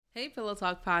Hey, Pillow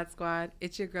Talk Pod Squad.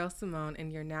 It's your girl Simone, and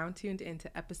you're now tuned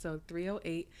into episode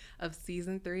 308 of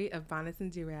season 3 of Bonnets and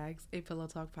Durags, a Pillow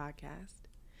Talk podcast.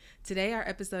 Today, our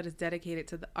episode is dedicated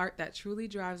to the art that truly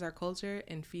drives our culture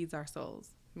and feeds our souls,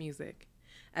 music.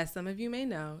 As some of you may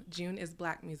know, June is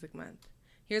Black Music Month.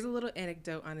 Here's a little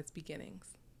anecdote on its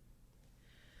beginnings.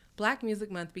 Black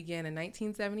Music Month began in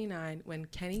 1979 when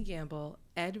Kenny Gamble,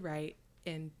 Ed Wright,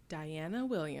 and Diana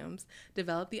Williams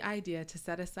developed the idea to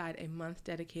set aside a month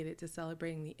dedicated to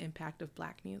celebrating the impact of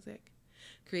Black music.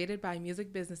 Created by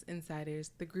music business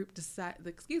insiders, the group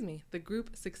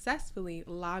successfully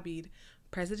lobbied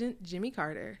President Jimmy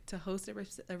Carter to host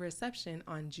a reception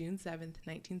on June 7th,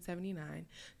 1979,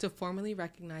 to formally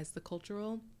recognize the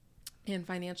cultural and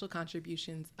financial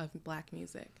contributions of Black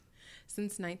music.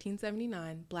 Since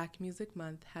 1979, Black Music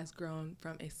Month has grown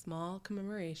from a small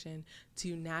commemoration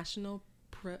to national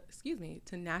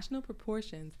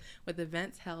proportions, with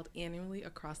events held annually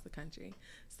across the country.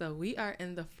 So we are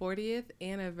in the 40th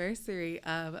anniversary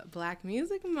of Black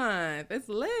Music Month. It's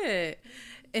lit.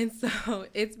 And so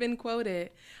it's been quoted,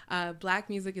 Black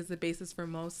music is the basis for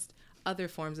most other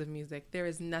forms of music. There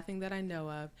is nothing that I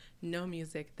know of, no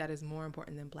music, that is more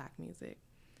important than Black music.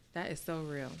 That is so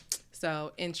real.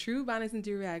 So in true Bonnets and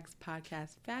Durags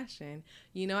podcast fashion,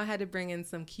 you know I had to bring in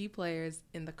some key players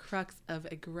in the crux of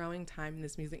a growing time in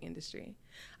this music industry.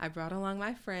 I brought along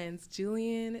my friends,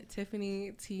 Julian,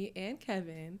 Tiffany, T, and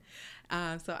Kevin.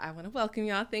 So I want to welcome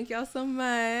y'all. Thank y'all so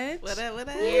much. What up?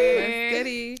 What's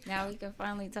goody? Now we can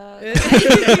finally talk.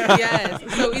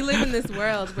 Yes. So we live in this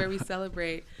world where we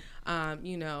celebrate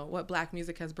what Black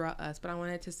music has brought us, but I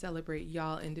wanted to celebrate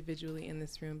y'all individually in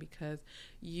this room because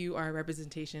you are a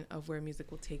representation of where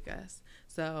music will take us.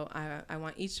 So I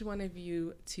want each one of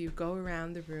you to go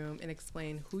around the room and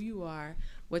explain who you are,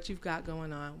 what you've got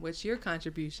going on, what your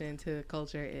contribution to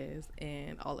culture is,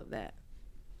 and all of that.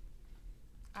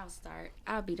 I'll start.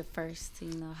 I'll be the first to,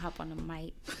 hop on the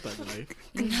mic. Like.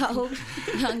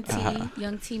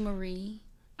 Young T Marie.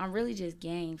 I'm really just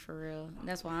gang for real.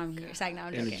 That's why I'm here. It's like, no,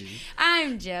 I'm joking. Energy.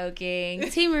 I'm joking.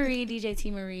 T Marie, DJ T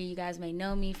Marie. You guys may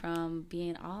know me from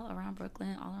being all around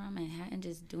Brooklyn, all around Manhattan,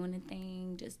 just doing the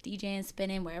thing, just DJing,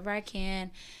 spinning wherever I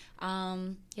can.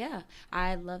 Yeah,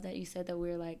 I love that you said that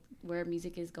we're like where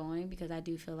music is going, because I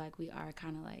do feel like we are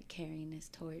kind of like carrying this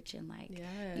torch and like,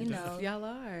 y'all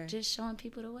are just showing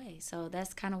people the way. So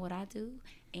that's kind of what I do.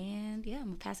 And yeah, I'm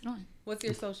going to pass it on. What's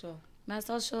your social? My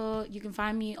social, you can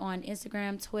find me on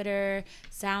Instagram, Twitter,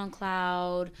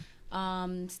 SoundCloud,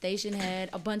 Stationhead,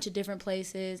 a bunch of different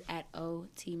places at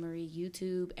OT Marie,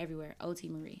 YouTube, everywhere. OT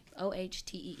Marie,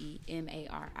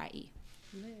 OHTEEMARIE.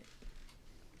 Lit.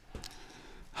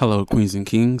 Hello, Queens and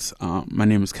Kings. My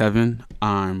name is Kevin.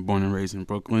 I'm born and raised in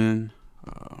Brooklyn.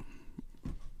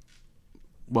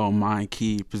 My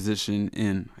key position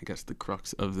in, I guess, the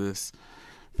crux of this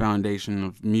foundation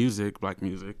of music, Black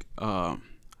music,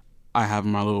 I have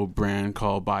my little brand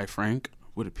called By Frank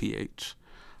with a PH.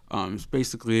 It's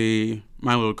basically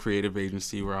my little creative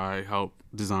agency where I help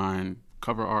design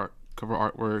cover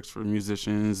artworks for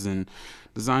musicians and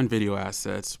design video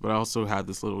assets. But I also have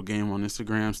this little game on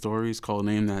Instagram stories called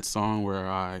Name That Song, where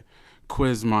I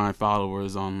quiz my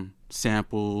followers on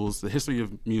samples, the history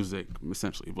of music,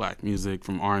 essentially Black music,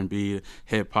 from R&B to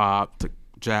hip hop to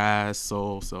jazz,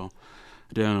 soul. So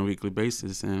I do it on a weekly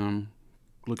basis, and I'm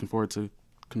looking forward to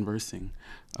conversing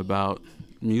about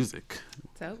music.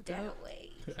 Dope.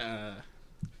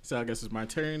 So I guess it's my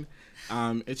turn.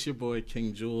 It's your boy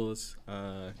King Jules.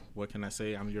 What can I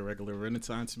say? I'm your regular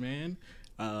Renaissance man.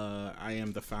 I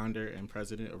am the founder and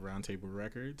president of Roundtable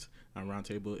Records.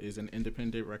 Roundtable is an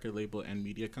independent record label and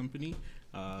media company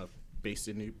based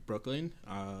in Brooklyn.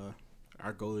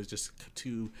 Our goal is just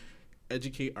to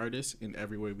educate artists in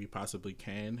every way we possibly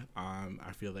can.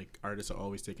 I feel like artists are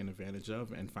always taken advantage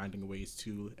of, and finding ways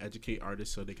to educate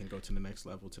artists so they can go to the next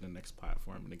level, to the next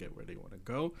platform, and to get where they want to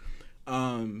go.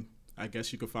 I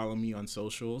guess you could follow me on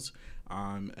socials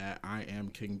at I am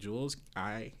King Jules,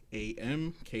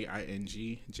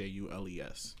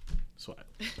 IAMKINGJULES. Swag.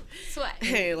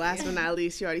 Hey, last but not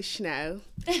least, you already know.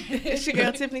 It's your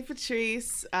girl Tiffany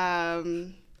Patrice.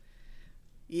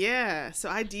 Yeah, so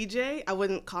I DJ. I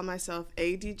wouldn't call myself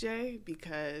a DJ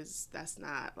because that's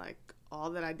not like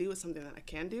all that I do. It's something that I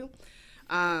can do.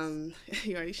 You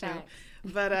already know.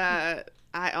 But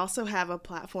I also have a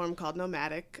platform called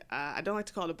Nomadic. I don't like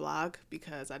to call it a blog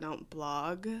because I don't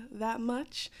blog that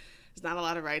much. There's not a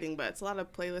lot of writing, but it's a lot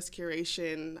of playlist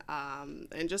curation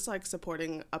and just like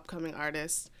supporting upcoming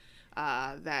artists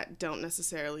that don't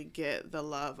necessarily get the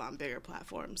love on bigger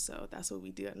platforms. So that's what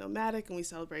we do at Nomadic, and we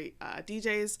celebrate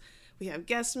DJs We have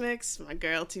guest mix. My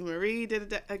girl T Marie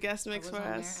did a guest mix for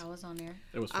us. I was on there.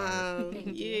 It was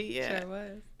fun. Yeah. Sure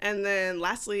was. And then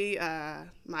lastly,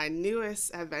 my newest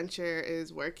adventure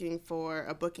is working for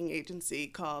a booking agency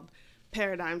called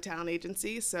Paradigm Town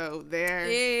Agency. So they're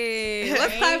Hey,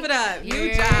 let's hype it up.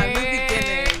 New job, new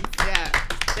beginnings. yeah.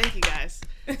 Thank you guys.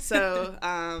 So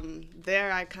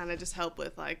there I kind of just help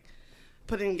with like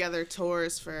putting together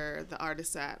tours for the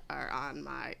artists that are on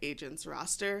my agent's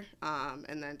roster,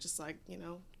 and then just like, you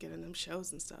know, getting them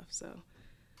shows and stuff. So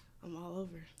I'm all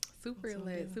over. Super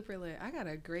lit. I got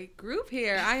a great group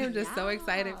here. I am just so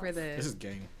excited for This this. is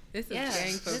gang. This is Yeah,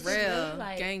 gang for this is real. really,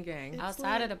 like, gang.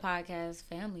 Outside of the podcast,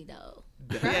 family though.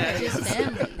 Yeah, Just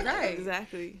family. Right.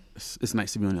 exactly. It's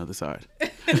nice to be on the other side.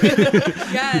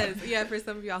 Yes. Yeah, for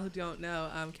some of y'all who don't know,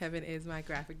 Kevin is my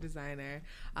graphic designer.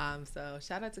 So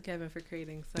shout out to Kevin for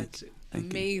creating such Thank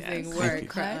you. amazing Yes. work Thank you.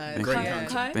 for us. Thank Great you.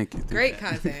 content. Thank you. Great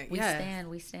content. We Yes.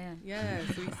 stand.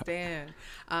 Yes, we stand.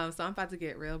 So I'm about to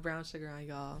get real brown sugar on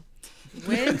y'all.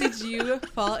 When did you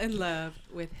fall in love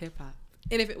with hip hop?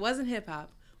 And if it wasn't hip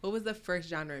hop, what was the first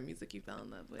genre of music you fell in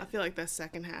love with? I feel like that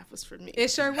second half was for me. It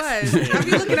sure was. I'll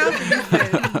be looking out for you,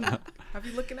 sis. I'll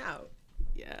be looking out.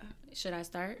 Yeah. Should I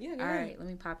start? Yeah, go All ahead. right, let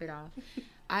me pop it off.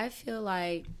 I feel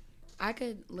like I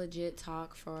could legit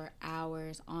talk for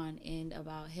hours on end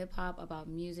about hip hop, about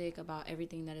music, about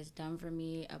everything that is done for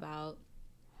me, about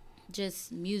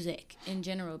just music in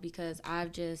general, because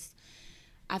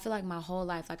I feel like my whole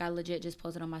life, like I legit just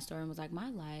posted on my story and was like, my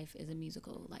life is a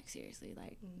musical, like seriously,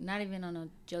 like not even on a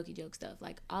jokey joke stuff.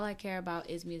 Like all I care about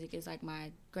is music. It's like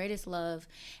my greatest love,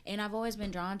 and I've always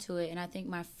been drawn to it. And I think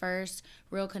my first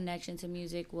real connection to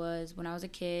music was when I was a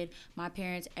kid. My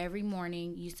parents every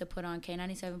morning used to put on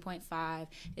K97.5.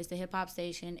 It's the hip hop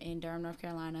station in Durham, North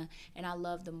Carolina, and I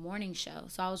loved the morning show.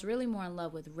 So I was really more in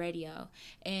love with radio,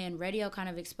 and radio kind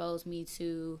of exposed me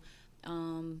to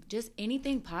just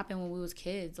anything popping when we was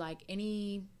kids, like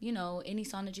any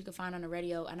song that you could find on the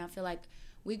radio. And I feel like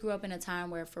we grew up in a time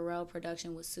where Pharrell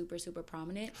production was super, super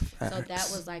prominent. Facts. So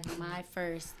that was like my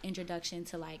first introduction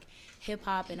to like hip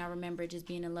hop. And I remember just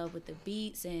being in love with the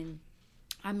beats. And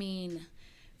I mean,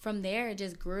 from there it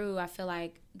just grew. I feel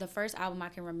like the first album I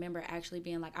can remember actually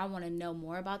being like, I want to know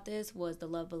more about this, was The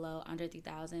Love Below, Andre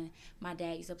 3000. My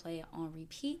dad used to play it on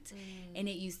repeat, and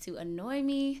it used to annoy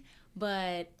me.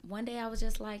 But one day I was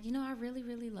just like, you know, I really,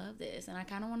 really love this. And I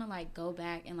kind of want to like go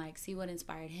back and like see what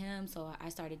inspired him. So I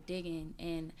started digging,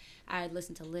 and I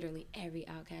listened to literally every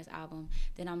Outkast album.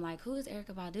 Then I'm like, who is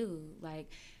Erykah Badu? Like,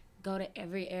 go to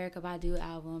every Erykah Badu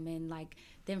album. And like,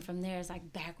 then from there it's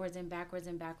like backwards and backwards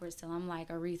and backwards till I'm like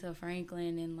Aretha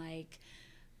Franklin and like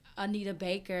Anita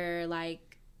Baker,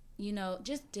 like, you know,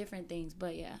 just different things.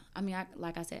 But yeah, I mean,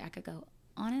 like I said, I could go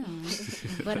on and on.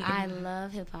 But I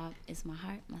love hip hop. It's my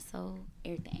heart, my soul,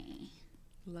 everything.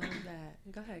 Love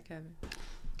that. Go ahead, Kevin.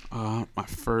 My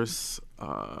first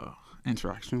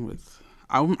interaction with,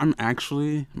 I'm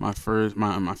actually my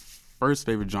first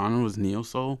favorite genre was neo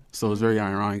soul. So it's very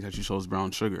ironic that you chose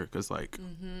Brown Sugar, because like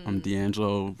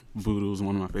D'Angelo, Voodoo is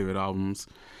one of my favorite albums.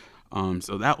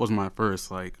 So that was my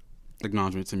first like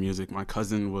acknowledgement to music. My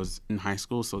cousin was in high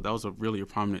school, so that was a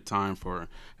prominent time for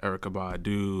Erykah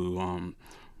Badu,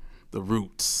 The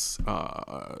Roots,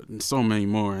 and so many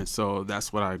more. And so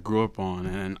that's what I grew up on.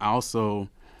 And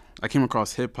I came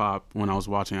across hip hop when I was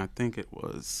watching, I think it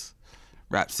was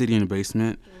Rap City in the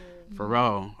Basement.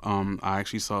 Pharrell. I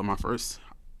actually saw my first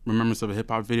remembrance of a hip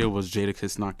hop video was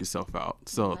Jadakiss Knock Yourself Out.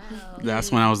 So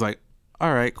that's when I was like,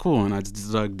 all right, cool. And I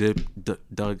just dug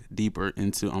deeper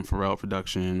into Pharrell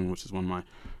production, which is one of my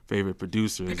favorite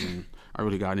producers. And I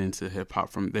really got into hip hop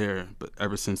from there. But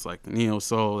ever since like neo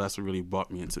soul, that's what really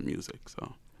brought me into music.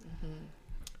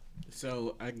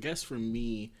 So I guess for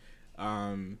me,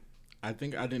 I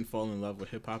think I didn't fall in love with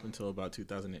hip hop until about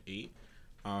 2008.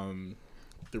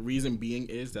 The reason being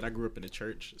is that I grew up in a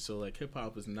church, so like hip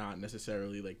hop was not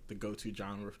necessarily like the go-to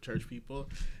genre for church people.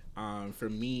 For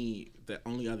me, the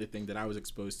only other thing that I was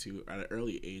exposed to at an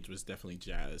early age was definitely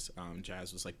jazz.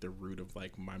 Jazz was like the root of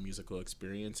like my musical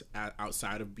experience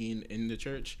outside of being in the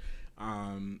church.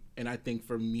 And I think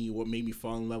for me, what made me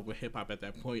fall in love with hip hop at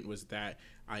that point was that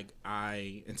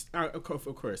of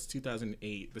course,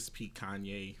 2008, this peak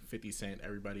Kanye, 50 Cent,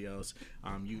 everybody else.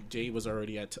 Jay was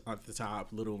already at the top,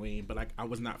 Lil Wayne, but I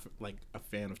was not like a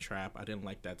fan of trap. I didn't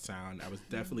like that sound. I was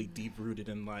definitely deep rooted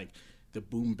in like the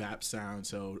boom bap sound.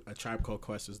 So A Tribe Called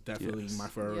Quest was definitely my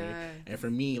foray. Yeah. And for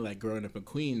me, like growing up in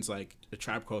Queens, like A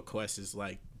Tribe Called Quest is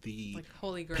like the Like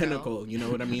holy grail. pinnacle, you know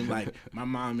what I mean? Like my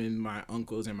mom and my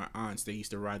uncles and my aunts, they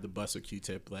used to ride the bus with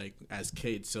Q-Tip like as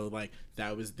kids, so like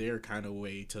that was their kind of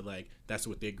way to like, that's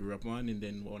what they grew up on. And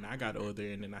then when I got older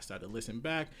and then I started listening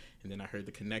back, and then I heard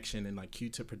the connection, and like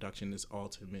Q-Tip production is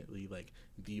ultimately like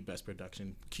the best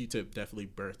production. Q-Tip definitely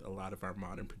birthed a lot of our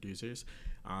modern producers.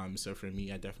 So for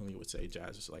me, I definitely would say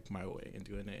jazz is like my way in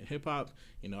doing it. And hip hop,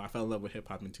 you know, I fell in love with hip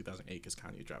hop in 2008 because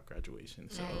Kanye dropped Graduation.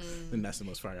 So and that's the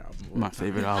most fire album of all My time.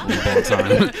 favorite album of all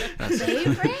time.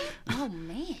 Favorite? Oh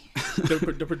man,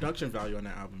 The production value on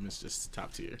that album is just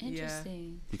top tier.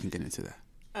 interesting. We can get into that.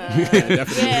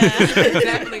 Definitely. Yeah.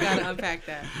 Definitely gotta unpack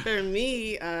that. For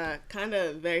me, kind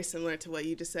of very similar to what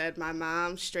you just said. My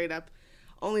mom straight up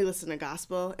only listened to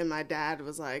gospel, and my dad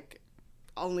was like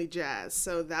only jazz.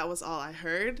 So that was all I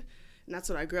heard, and that's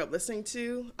what I grew up listening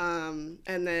to. And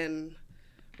then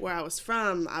where I was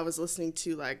from, I was listening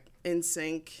to like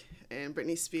NSYNC and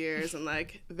Britney Spears and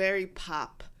like very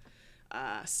pop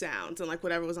sounds and like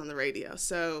whatever was on the radio.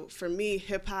 So for me,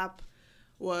 hip hop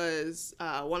was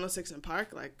 106 in Park.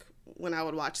 Like when I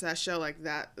would watch that show, like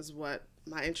that is what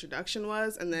my introduction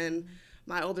was. And then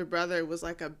my older brother was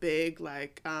like a big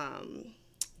like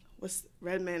what's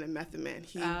Redman and Method Man.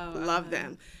 He loved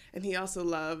them, and he also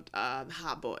loved the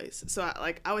Hot Boys. So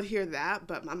I would hear that,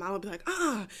 but my mom would be like,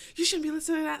 you shouldn't be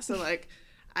listening to that. So like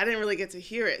I didn't really get to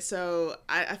hear it. So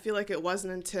I feel like it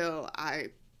wasn't until I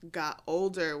got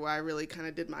older where I really kind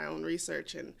of did my own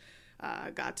research and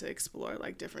got to explore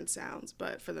like different sounds.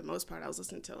 But for the most part, I was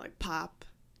listening to like pop,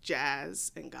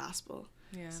 jazz, and gospel.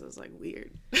 Yeah. So it was like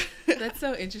weird. That's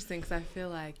so interesting because I feel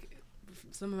like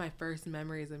some of my first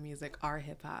memories of music are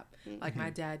hip hop. Like my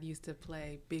dad used to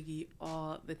play Biggie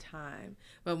all the time.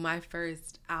 But my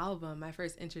first album, my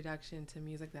first introduction to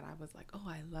music that I was like, oh,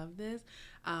 I love this.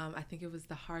 I think it was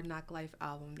the Hard Knock Life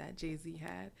album that Jay-Z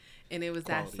had. And it was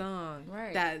Quality. that song,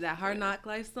 Right. that Hard Knock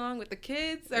Life song with the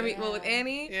kids. I mean, well, with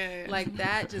Annie. Yeah. Like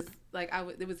that just, like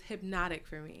it was hypnotic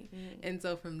for me. And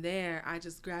so from there, I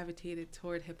just gravitated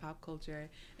toward hip hop culture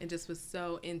and just was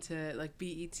so into like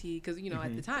BET because, you know,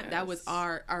 at the time that was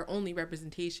our only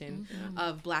representation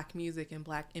of Black music and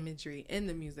Black imagery in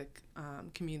the music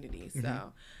community.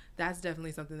 So that's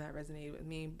definitely something that resonated with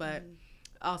me. But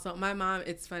also my mom,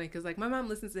 it's funny because like my mom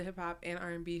listens to hip hop and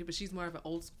R&B, but she's more of an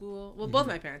old school. Well, both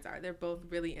my parents are. They're both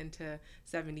really into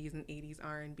 70s and 80s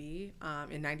R&B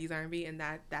and 90s R&B, and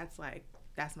that's like,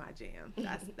 that's my jam.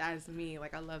 That is me.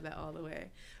 Like I love that all the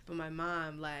way. But my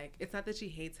mom, like, it's not that she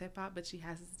hates hip hop, but she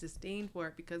has this disdain for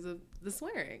it because of the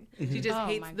swearing. She just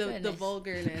hates the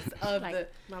vulgarness of Like, the.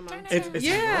 My mom. It's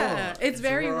Yeah, raw. it's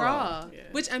very raw. Yeah.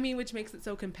 Which makes it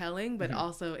so compelling, but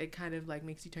also it kind of like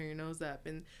makes you turn your nose up.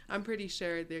 And I'm pretty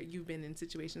sure that you've been in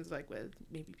situations like with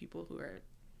maybe people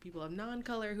of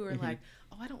non-color who are like,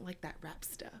 oh, I don't like that rap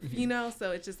stuff, you know?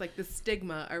 So it's just like the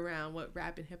stigma around what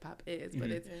rap and hip hop is, but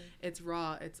it's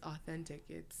raw, it's authentic,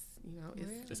 it's, you know,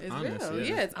 it's honest, real.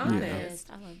 yeah. Yeah, it's honest.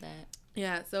 I love that.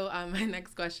 Yeah, so my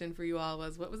next question for you all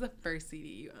was, what was the first CD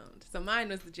you owned? So mine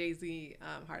was the Jay-Z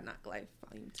Hard Knock Life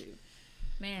Volume 2.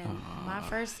 Man, my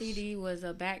first CD was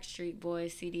a Backstreet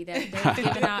Boys CD that they were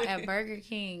giving out at Burger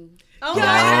King. Oh, my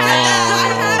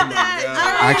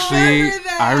Actually,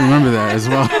 I remember that as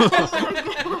well.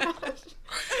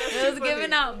 It was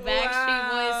giving out Backstreet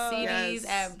Boys CDs Yes.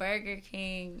 at Burger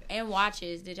King and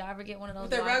watches. Did y'all ever get one of those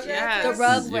The watches? Rugrats? Yes. The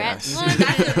Rugrats Yes. one? I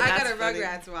got a That's funny.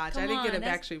 Rugrats watch. Come I didn't get a on,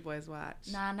 that's- Backstreet Boys watch.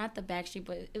 Nah, not the Backstreet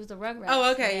Boys. It was the Rugrats.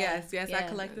 Oh, okay, Yeah. yes, I Yeah.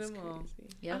 collected That's them all.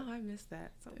 crazy. Yep. Oh, I missed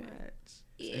that so much.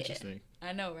 Yeah. Interesting.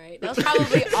 I know, right? That was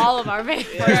probably all of our favorite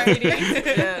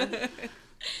CDs.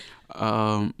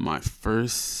 Yeah. My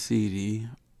first CD,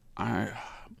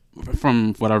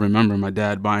 from what I remember, my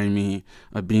dad buying me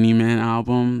a Beanie Man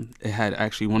album. It had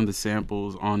actually one of the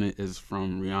samples on it is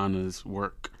from Rihanna's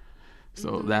Work.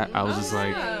 So that I was just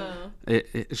like,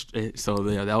 so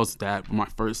yeah, that was that. My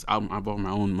first album I bought with my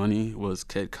own money was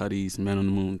Kid Cudi's Man on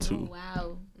the Moon 2.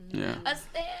 Wow. Yeah. A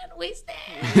stand, we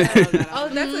stand. Oh,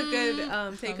 that's a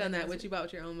good take on that. What you bought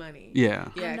with your own money. Yeah.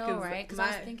 I know, 'cause right? Because I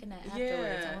was thinking that afterwards.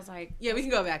 Yeah. I was like, Yeah, we can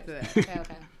go back to that.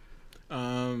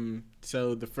 okay.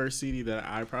 So the first CD that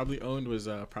I probably owned was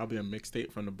probably a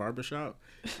mixtape from the barbershop.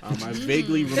 I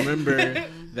vaguely remember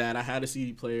that I had a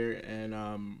CD player, and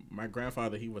my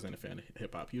grandfather, he wasn't a fan of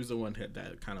hip hop. He was the one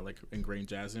that kind of like ingrained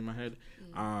jazz in my head.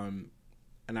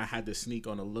 And I had to sneak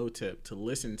on a low tip to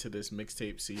listen to this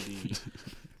mixtape CD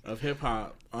of hip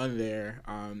hop on there.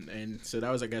 And so that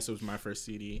was, I guess it was my first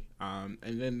CD. And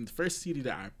then the first CD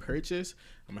that I purchased,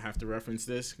 I'm gonna have to reference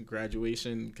this,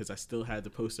 Graduation, because I still had the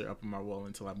poster up on my wall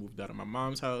until I moved out of my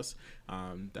mom's house.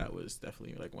 That was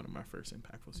definitely like one of my first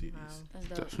impactful CDs. Wow. That's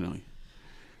dope. Definitely.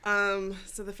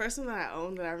 So the first one that I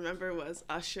owned that I remember was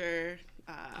Usher.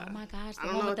 Oh my gosh, I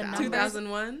don't know what the numbers.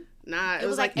 2001. Nah, it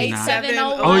was like like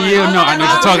 8701. Oh yeah, no, I know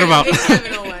what you're talking about.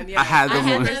 8701. Yeah. I had the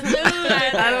one.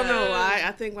 I don't know why.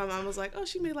 I think my mom was like, "Oh,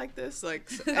 she made like this." Like,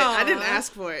 I didn't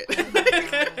ask for it.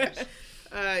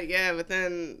 Yeah, but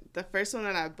then the first one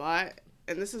that I bought,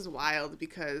 and this is wild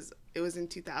because it was in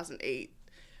 2008.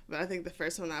 But I think the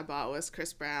first one I bought was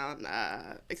Chris Brown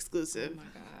exclusive. Oh my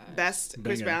gosh. Best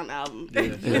Chris Brown album. Yeah.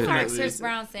 You've heard Chris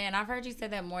Brown saying. I've heard you say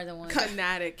that more than once.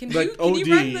 Fanatic. Can Like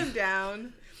you run them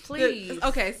down? Please.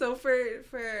 Okay, so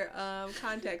for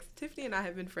context, Tiffany and I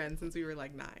have been friends since we were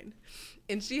like 9,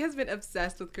 and she has been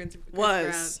obsessed with Chris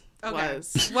Brown. Okay.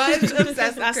 Was obsessed with Chris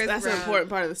Brown. That's an important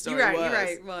part of the story. You're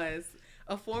right. Was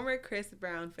a former Chris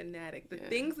Brown fanatic. The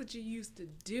things that you used to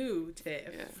do, Tiff.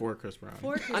 Yeah. For Chris Brown.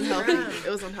 Unhealthy. It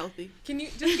was unhealthy. Can you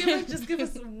just give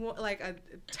us like a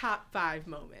top 5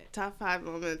 moment? Top 5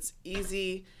 moments,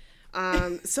 easy.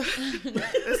 So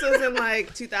this was in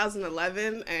like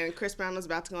 2011, and Chris Brown was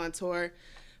about to go on tour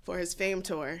for his Fame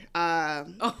tour.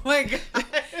 Oh my god!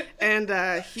 And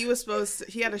he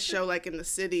had a show like in the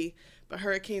city, but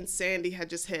Hurricane Sandy had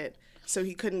just hit, so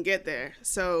he couldn't get there.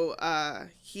 So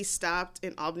he stopped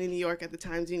in Albany, New York, at the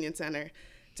Times Union Center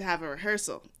to have a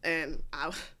rehearsal, and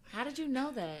how did you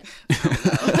know that?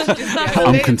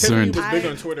 I'm concerned. He was big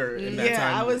on Twitter in that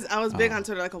time. I was big on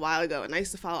Twitter like a while ago, and I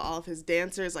used to follow all of his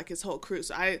dancers, like his whole crew.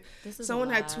 So someone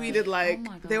had tweeted like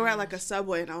they were at like a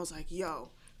Subway, and I was like,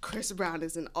 "Yo, Chris Brown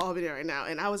is in Albany right now,"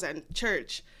 and I was at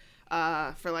church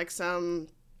for like some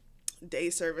day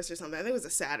service or something. I think it was a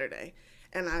Saturday,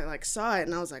 and I like saw it,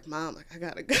 and I was like, "Mom, like I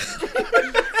gotta go."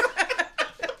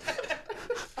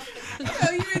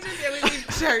 So you were just in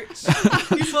church.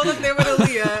 You pulled up there with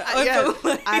Aaliyah.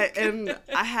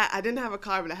 I didn't have a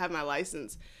car, but I had my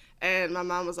license. And my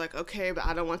mom was like, "Okay, but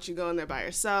I don't want you going there by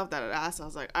yourself." So I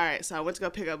was like, "All right." So I went to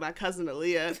go pick up my cousin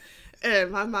Aaliyah,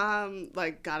 and my mom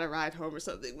like got a ride home or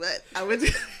something. But I went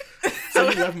to. So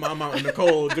you left Mom out in the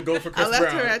cold to go for Chris Brown. I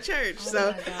left her at church.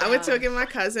 So I went to go get my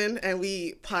cousin, and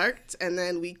we parked, and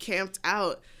then we camped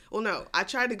out. Well, no, I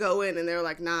tried to go in, and they were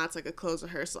like, "Nah, it's like a closed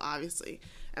rehearsal, obviously."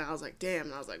 And I was like, "Damn."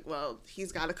 And I was like, "Well,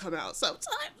 he's got to come out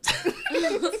sometime."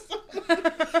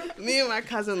 Me and my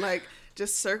cousin like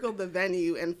just circled the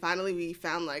venue, and finally we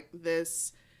found like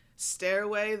this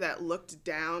stairway that looked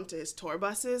down to his tour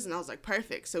buses, and I was like,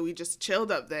 perfect. So we just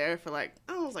chilled up there for like,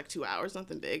 it was like 2 hours,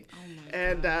 nothing big.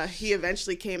 And he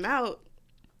eventually came out,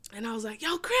 and I was like,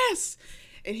 "Yo, Chris."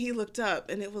 And he looked up,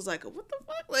 and it was like, what the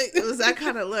fuck? Like, it was that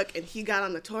kind of look. And he got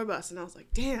on the tour bus, and I was like,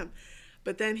 damn.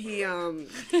 But then he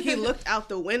looked out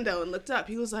the window and looked up.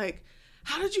 He was like,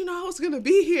 "How did you know I was going to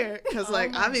be here?" Because,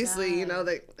 like, obviously, you know,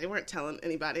 they weren't telling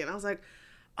anybody. And I was like,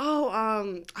 I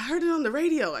heard it on the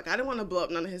radio. Like, I didn't want to blow up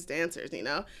none of his dancers, you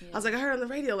know? Yeah. I was like, I heard on the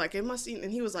radio, like, it must be,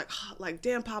 and he was like, like,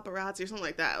 damn paparazzi or something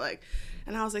like that. Like,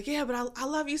 and I was like, yeah, but I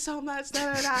love you so much.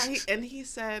 Da, da, da. And he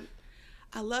said,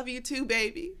 "I love you too,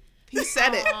 baby." He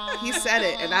said it. He said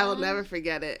it, and I will never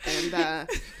forget it. And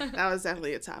that was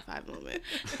definitely a top 5 moment,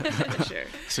 for sure.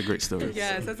 It's a great story.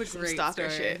 Yes, that's a great stalker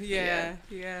story. shit.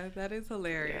 Yeah, that is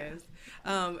hilarious.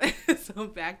 Yeah. So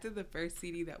back to the first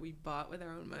CD that we bought with our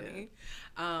own money.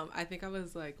 Yeah. I think I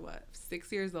was like,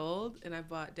 6 years old, and I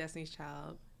bought Destiny's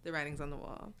Child, The Writings on the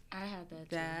Wall. I had that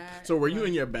too. So were you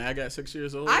in your bag at 6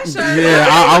 years old? I sure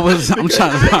Yeah, was. I'm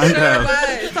trying to find out.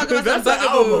 Talking about That's an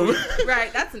album.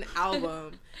 Right, that's an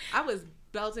album. I was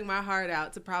belting my heart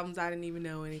out to problems I didn't even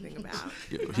know anything about.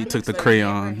 He took the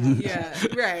crayon. Yeah,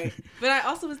 right. But I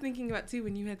also was thinking about, too,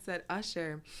 when you had said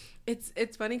Usher,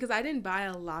 it's funny because I didn't buy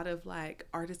a lot of, like,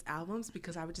 artist albums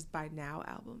because I would just buy Now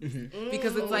albums. Mm-hmm.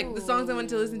 Because it's, like, the songs I wanted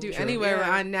to listen to anywhere were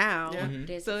on Now. Yeah.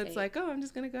 Mm-hmm. So it's like, I'm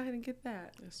just going to go ahead and get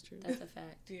that. That's true. That's a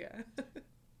fact. Yeah.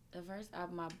 The first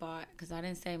album I bought, because I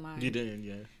didn't say mine. You didn't,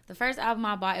 yeah. The first album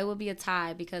I bought, it would be a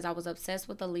tie because I was obsessed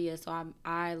with Aaliyah. So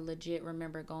I legit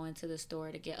remember going to the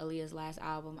store to get Aaliyah's last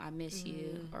album, I Miss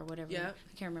You, or whatever. Yep.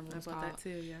 I can't remember what it's called. I bought that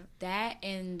too, yeah. That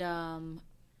and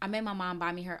I made my mom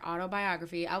buy me her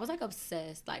autobiography. I was like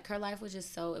obsessed. Like her life was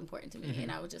just so important to me.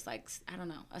 And I was just like, I don't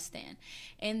know, a stan.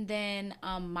 And then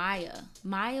Maya.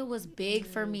 Maya was big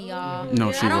for me, y'all.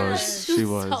 No, she was. She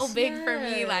was so big for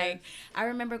me. Like I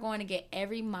remember going to get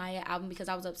every Maya album because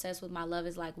I was obsessed with My Love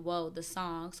Is Like Whoa, the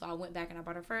song. So I went back and I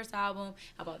bought her first album.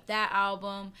 I bought that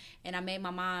album. And I made my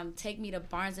mom take me to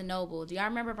Barnes & Noble. Do y'all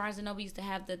remember Barnes & Noble used to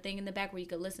have the thing in the back where you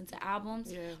could listen to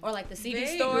albums? Yeah. Or like the CD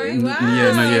store? Wow.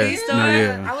 Yeah, no,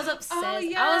 yeah. I was obsessed.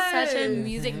 Oh, I was such a yes.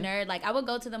 music nerd. Like, I would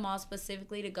go to the mall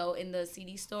specifically to go in the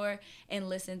CD store and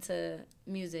listen to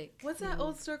music. What's that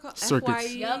old store called? Circuits. FYE?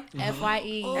 Yep,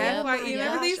 FYE. Oh, Yep. FYE. my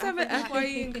Remember they used to have an gosh, I FYE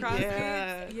in forgot.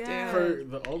 CrossFit? Yeah. For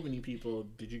the Albany people,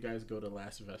 did you guys go to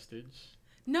Last Vestige?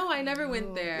 No, I never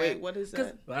went there. Wait, what is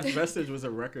that? Last Vestige was a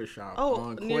record shop Oh,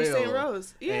 on near Quail. St.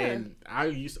 Rose. Yeah. And I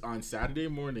used on Saturday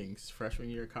mornings,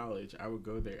 freshman year of college, I would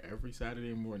go there every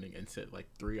Saturday morning and sit like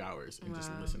 3 hours and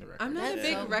just listen to records. I'm not a That's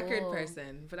big so record cool.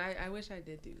 person, but I wish I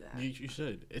did do that. You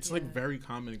should. It's like very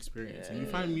common experience, and you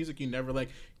Yeah. find music you never like.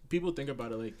 People think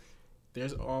about it like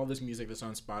there's all this music that's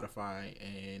on Spotify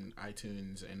and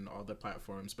iTunes and all the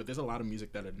platforms, but there's a lot of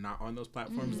music that are not on those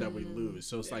platforms that we lose.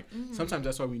 So it's like sometimes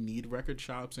that's why we need record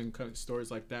shops and stores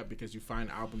like that, because you find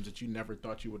albums that you never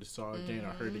thought you would have saw again or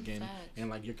heard again, Facts. and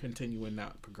like you're continuing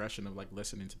that progression of like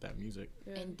listening to that music.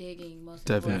 And digging, most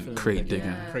Definitely Definitely. crate digging.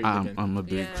 Yeah. Crate I'm, digging. I'm a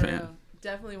big fan.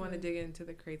 Definitely want to dig into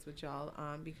the crates with y'all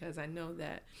because I know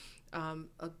that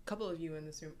a couple of you in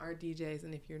this room are DJs,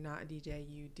 and if you're not a DJ,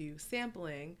 you do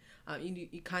sampling, you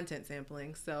do content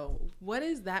sampling. So what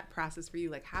is that process for you?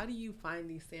 Like, how do you find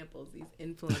these samples, these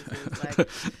influences?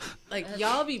 like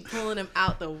y'all be pulling them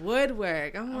out the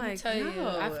woodwork. I'm like, tell you,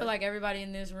 no. I feel like everybody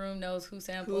in this room knows who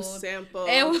sampled. Who sampled?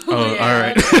 And Oh, all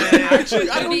right. Actually,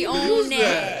 I we don't be use on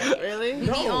that. that. Really? We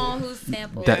be on who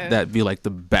sampled. That'd be like the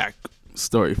back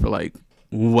story for like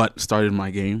what started my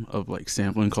game of like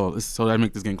sampling called. So I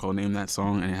make this game called Name That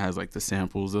Song, and it has like the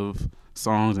samples of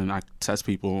songs, and I test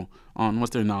people on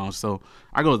what's their knowledge. So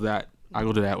I go to that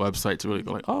website to really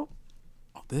go like, oh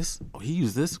he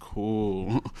used this,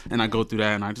 cool. And I go through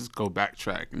that and I just go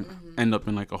backtrack and end up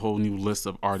in like a whole new list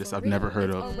of artists I've never heard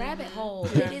It's of. a rabbit hole.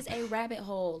 It is a rabbit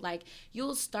hole. Like,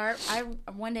 you'll start.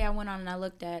 One day I went on and I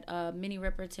looked at Minnie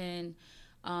Riperton,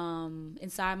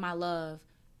 Inside My Love.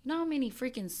 You know how many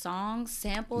freaking songs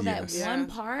sample Yes. that one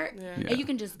part? Yeah. Yeah. And you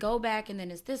can just go back and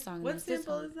then it's this song. and what it's this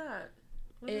sample song. is that?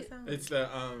 What does it sound like? It's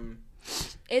the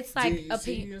It's do like you a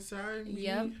see piece. inside me?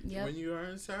 Yep. When you are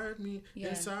inside me, Yeah.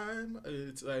 inside.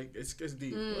 It's like it's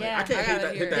deep. Like, Yeah. I can't I gotta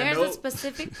hit hear that it. There's note. a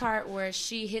specific part where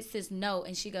she hits this note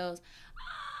and she goes,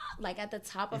 like at the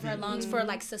top of her lungs for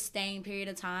like sustained period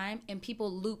of time, and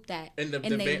people loop that. In the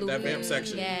and they vamp, that loop vamp it.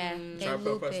 section. Yeah, they Tribe Called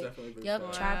loop Quest it. definitely looped Yep,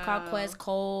 that. Tribe Called Wow. Quest,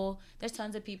 Cole. There's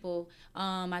tons of people.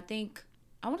 I think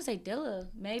I want to say Dilla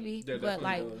maybe, Yeah, but definitely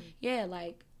like Dilla. yeah,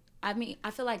 like I mean I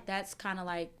feel like that's kind of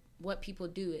like what people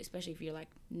do, especially if you're like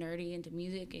nerdy into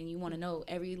music and you want to know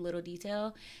every little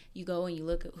detail. You go and you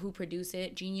look at who produced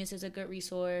it. Genius is a good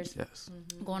resource. Yes.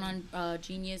 Going on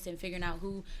Genius and figuring out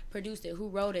who produced it, who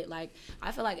wrote it. Like,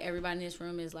 I feel like everybody in this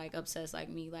room is like obsessed like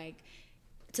me, like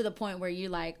to the point where you're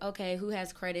like, okay, who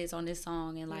has credits on this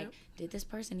song, and like, did this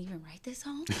person even write this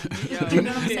song? You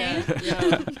know what I'm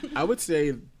saying? I would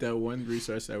say the one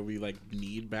resource that we like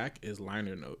need back is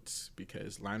liner notes,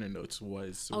 because liner notes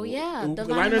was Oh, yeah, the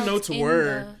liner liner notes notes in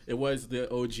were the- it was the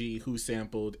OG Who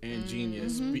Sampled and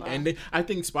Genius, and I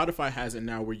think Spotify has it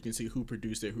now where you can see who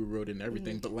produced it, who wrote it, and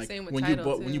everything. But like Same with when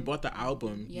Tidal, you too. bought the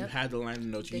album, you Yep. had the liner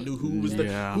notes. You They- knew who was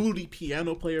Yeah. who the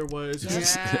piano player was,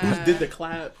 Yeah. who did the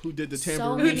clap, who did the So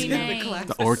tambourine. many did the names. class.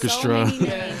 The orchestra. So many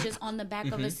names just on the back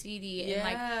of a CD. And Yeah,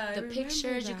 like I the remember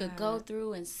pictures you could go that.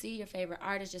 through and see your favorite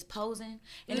artist just posing.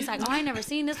 And it's like, oh, I ain't never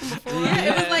seen this one before. Yeah,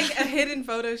 it was like a hidden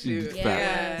photo shoot. Yeah.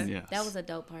 Facts. Yes. That was a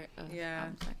dope part of Yeah.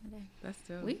 albums back in the day. That's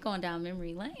dope. We going down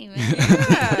memory lane, man.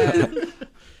 Yeah.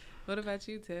 What about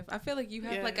you, Tiff? I feel like you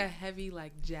have Yeah. like a heavy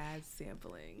like jazz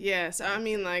sampling. Yeah, so I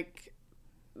mean, like,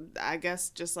 I guess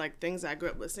just like things I grew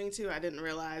up listening to, I didn't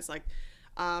realize, like,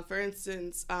 for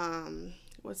instance,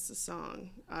 what's the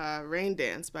song? Rain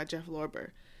Dance by Jeff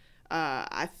Lorber.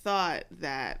 I thought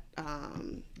that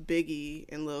Biggie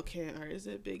and Lil Kim, or is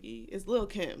it Biggie? It's Lil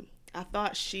Kim. I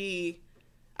thought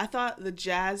the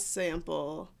jazz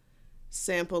sampled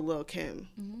Lil Kim.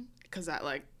 Because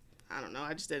I don't know,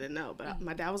 I just didn't know. But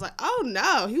my dad was like, oh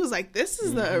no. He was like, this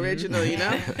is the original, you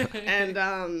know?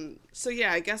 And so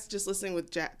yeah, I guess just listening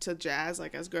to jazz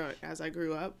like as I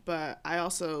grew up. But I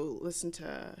also listened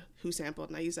to Who Sampled,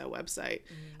 and I used that website.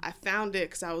 I found it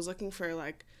because I was looking for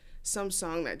like some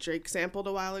song that Drake sampled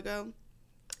a while ago.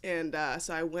 And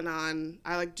so I went on,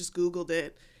 I like just Googled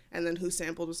it. And then Who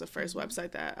Sampled was the first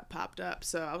website that popped up.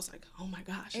 So I was like, oh my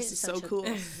gosh, this is so cool.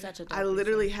 Such a dope I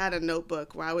literally had a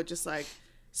notebook where I would just like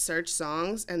search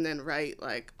songs and then write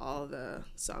like all the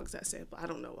songs that sample. I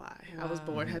don't know why. I was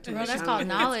bored, had too Bro, much that's time. called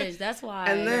knowledge. That's why.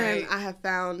 And then Right. I have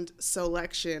found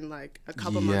Selection like a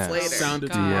couple Yes. months later. Sound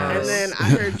of God. Yes. And then I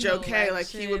heard Joe K, like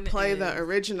he would Selection play the is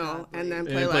original and then And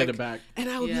play then play like the back. and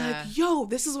I would be Yeah. like, yo,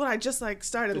 this is what I just like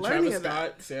started The learning Travis about.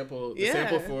 Scott sample, the Yeah.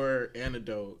 sample for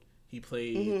Antidote. he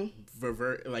played in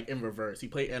reverse. He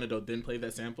played Antidote, then played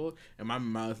that sample, and my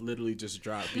mouth literally just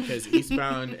dropped because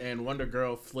Eastbound and Wonder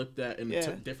Girl flipped that in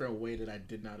a different way that I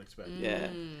did not expect. Yeah.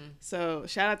 So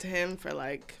shout out to him for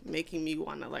like making me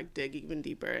want to like dig even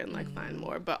deeper and like find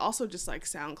more, but also just like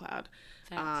SoundCloud.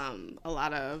 A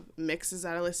lot of mixes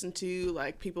that I listen to,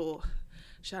 like people.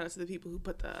 Shout out to the people who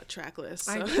put the track list.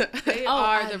 So. They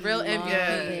are the real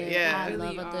MVP. Yeah, I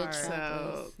love a good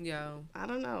track list. Yo, I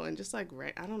don't know, and just like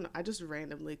I don't know, I just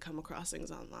randomly come across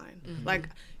things online, like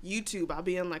YouTube. I'll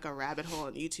be in like a rabbit hole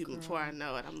on YouTube, and before I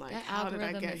know it, I'm like, that how did I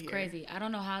algorithm get is here? crazy. I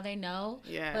don't know how they know.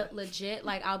 Yeah. But legit,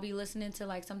 like I'll be listening to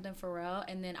like something Pharrell,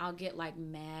 and then I'll get like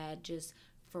mad just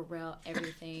Pharrell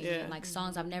everything, and, like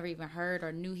songs I've never even heard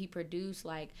or knew he produced.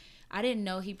 Like I didn't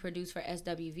know he produced for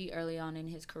SWV early on in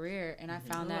his career, and I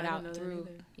found that out through.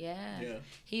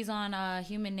 He's on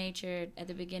Human Nature at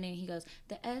the beginning. He goes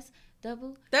the S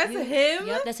double. That's him.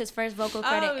 Yep, that's his first vocal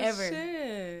credit ever.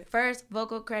 Shit. First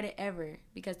vocal credit ever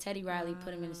because Teddy Riley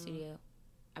put him in the studio,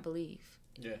 I believe.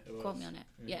 Yeah, it was. Quote me on that.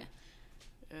 Yeah.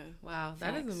 Wow,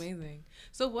 that is amazing.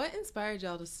 So what inspired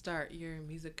y'all to start your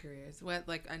music careers? What,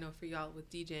 like, I know for y'all with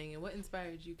DJing, and what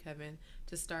inspired you, Kevin,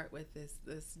 to start with this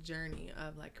journey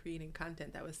of like creating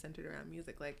content that was centered around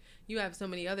music? Like, you have so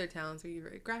many other talents where you're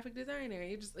a graphic designer,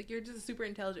 you're just a super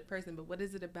intelligent person, but what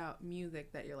is it about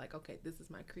music that you're like, okay, this is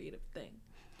my creative thing?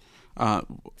 So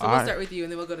we'll start with you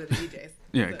and then we'll go to the DJs.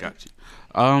 Yeah, got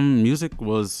you. Music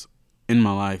was in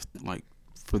my life like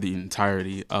for the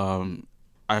entirety.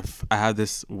 I had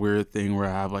this weird thing where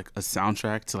I have like a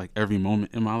soundtrack to like every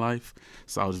moment in my life.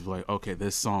 So I was like, okay,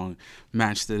 this song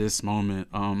matched to this moment.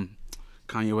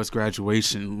 Kanye West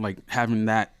Graduation, like having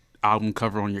that album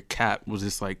cover on your cap was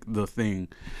just like the thing.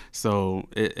 So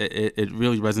it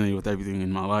really resonated with everything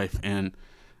in my life. And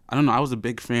I don't know, I was a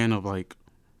big fan of like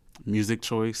Music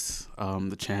Choice,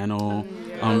 the channel.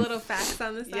 A little facts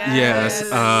on the side. Yes.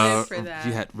 For that.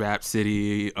 You had Rap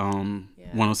City,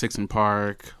 106 in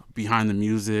Park, Behind the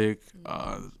Music,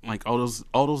 like all those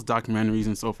documentaries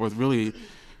and so forth. Really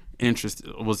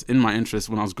was in my interest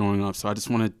when I was growing up. So I just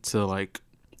wanted to like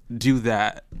do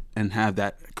that and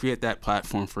create that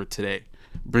platform for today.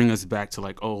 Bring us back to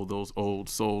like, those old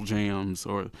soul jams,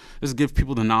 or just give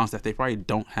people the knowledge that they probably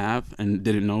don't have and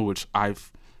didn't know, which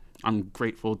I'm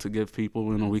grateful to give people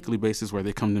on a weekly basis where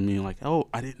they come to me like,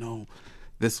 I didn't know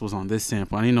this was on this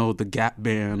sample. I didn't know the Gap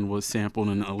Band was sampled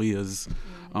in Aaliyah's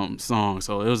song.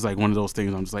 So it was like one of those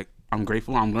things. I'm just like, I'm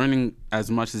grateful. I'm learning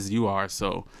as much as you are.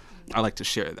 So I like to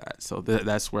share that. So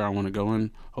that's where I want to go.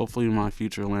 And hopefully my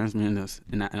future lands me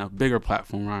in a bigger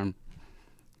platform where I'm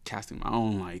casting my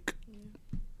own like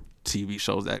TV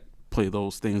shows that play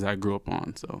those things I grew up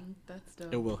on. So that's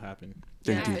dope. It will happen.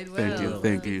 Thank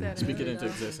you. Speak it into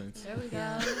existence. There we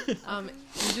go.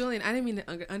 Julian, I didn't mean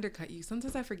to undercut you.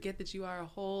 Sometimes I forget that you are a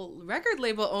whole record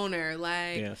label owner.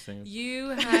 Like, you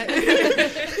had,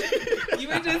 you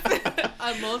were just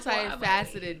a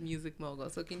multifaceted music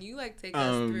mogul. So can you like take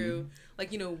us through,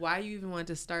 like, why you even wanted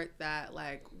to start that,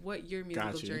 like what your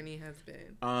musical journey has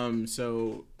been?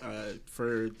 So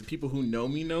for the people who know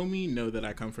me know that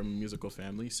I come from a musical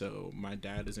family. So my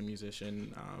dad is a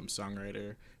musician,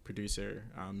 songwriter, producer,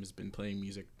 has been playing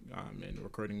music and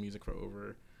recording music for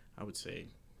over, I would say,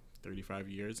 35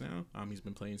 years now. He's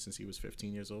been playing since he was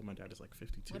 15 years old. My dad is like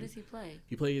 52. What does he play?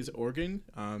 He plays organ.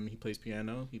 He plays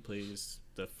piano. He plays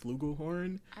the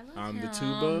flugelhorn, the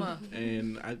tuba,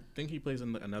 and I think he plays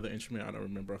another instrument. I don't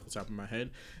remember off the top of my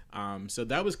head. So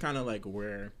that was kind of like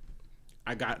where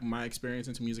I got my experience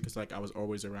into music. It's like I was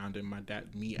always around him.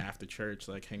 Me after church,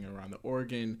 like hanging around the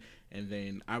organ. And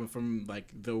then I'm from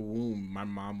like the womb. My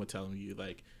mom would tell me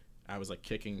like I was like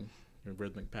kicking her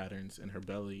rhythmic patterns in her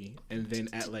belly. And then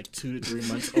at like 2 to 3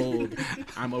 months old,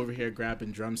 I'm over here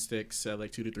grabbing drumsticks at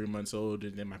like 2 to 3 months old.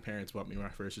 And then my parents bought me my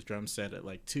first drum set at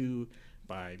like 2.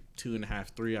 By 2.5,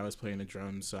 3, I was playing the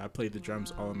drums. So I played the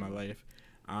drums all of my life.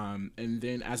 And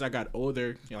then as I got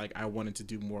older, like I wanted to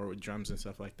do more with drums and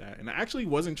stuff like that. And I actually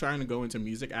wasn't trying to go into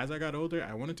music as I got older.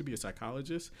 I wanted to be a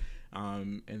psychologist.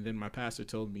 And then my pastor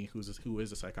told me, who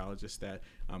is a psychologist, that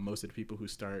most of the people who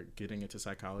start getting into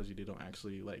psychology, they don't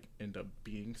actually like end up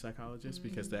being psychologists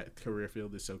because that career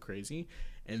field is so crazy.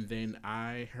 And then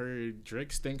I heard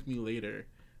Drake's Thank Me Later.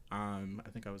 I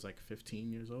think I was like 15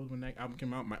 years old when that album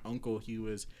came out. My uncle, he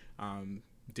was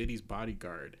Diddy's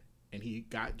bodyguard. And he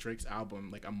got Drake's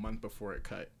album like a month before it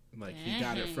cut. Like he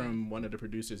got it from one of the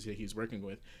producers that he's working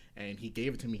with, and he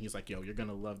gave it to me. He's like, "Yo, you're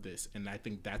gonna love this." And I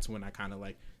think that's when I kind of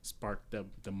like sparked the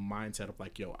mindset of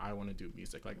like, "Yo, I want to do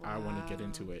music. Like I want to get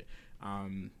into it."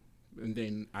 And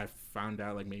then I found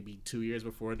out like maybe 2 years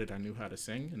before that I knew how to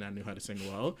sing, and I knew how to sing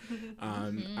well.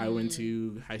 I went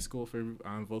to high school for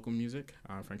vocal music,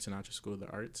 Frank Sinatra School of the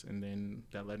Arts, and then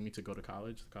that led me to go to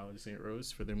college of St.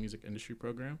 Rose, for their music industry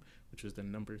program, which was the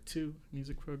 #2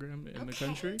 music program in the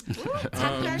country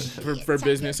for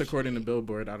business, according to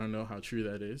Billboard. I don't know how true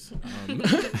that is.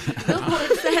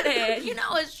 Billboard said it. You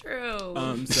know it's true.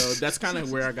 So that's kind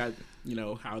of where I got,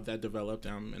 how that developed,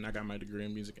 and I got my degree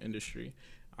in music industry.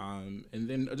 And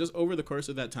then just over the course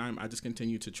of that time, I just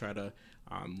continued to try to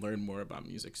learn more about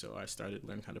music. So I started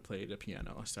learning how to play the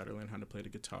piano. I started learning how to play the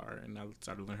guitar, and I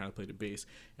started learning how to play the bass,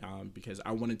 because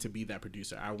I wanted to be that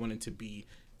producer. I wanted to be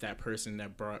that person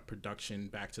that brought production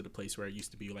back to the place where it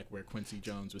used to be, like where Quincy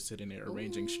Jones was sitting there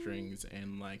arranging strings,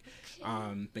 and like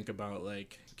think about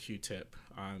like Q-Tip,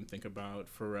 think about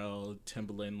Pharrell,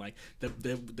 Timbaland, like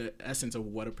the essence of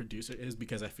what a producer is,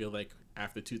 because I feel like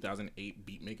after 2008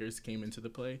 beat makers came into the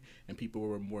play, and people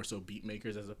were more so beat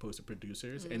makers as opposed to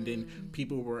producers, and then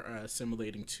people were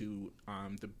assimilating to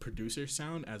the producer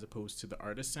sound as opposed to the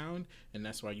artist sound, and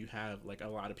that's why you have like a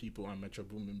lot of people on Metro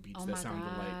Boomin beats that sound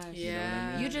alike. You know what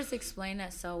I mean? You just explained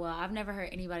that so well. I've never heard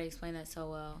anybody explain that so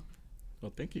well.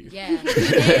 Well, thank you. Yeah,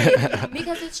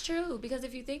 because it's true. Because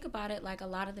if you think about it, like a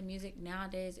lot of the music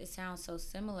nowadays, it sounds so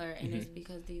similar, and it's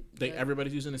because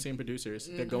everybody's using the same producers.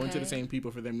 They're going to the same people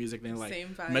for their music. They're like,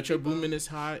 same Metro Boomin is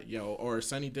hot, or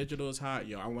Sunny Digital is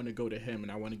hot, I want to go to him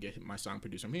and I want to get my song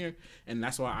produced from here. And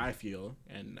that's why I feel,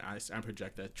 and I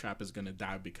project that trap is gonna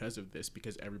die because of this,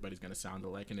 because everybody's gonna sound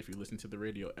alike. And if you listen to the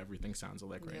radio, everything sounds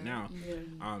alike right now.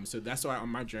 So that's why on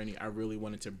my journey, I really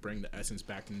wanted to bring the essence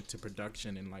back into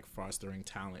production and like fostering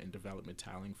talent and development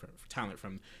talent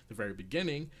from the very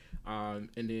beginning. And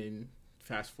then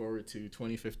fast forward to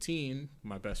 2015,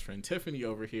 my best friend Tiffany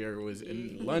over here was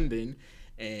in London,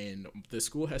 and the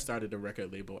school had started a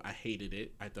record label. I hated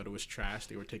it. I thought it was trash.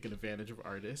 They were taking advantage of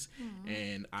artists.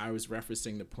 And I was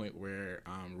referencing the point where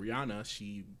Rihanna,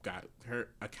 she got her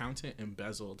accountant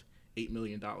embezzled $8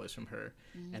 million from her.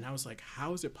 And I was like,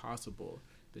 how is it possible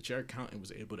that your accountant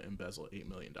was able to embezzle $8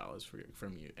 million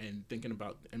from you? And thinking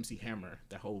about MC Hammer,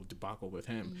 that whole debacle with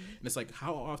him. And it's like,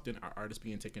 how often are artists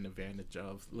being taken advantage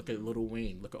of? Look at Lil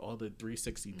Wayne. Look at all the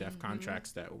 360 Def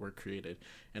contracts that were created.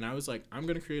 And I was like, I'm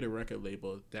going to create a record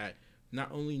label that not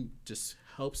only just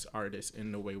helps artists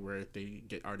in the way where they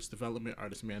get artist development,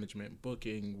 artist management,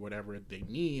 booking, whatever they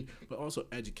need, but also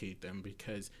educate them,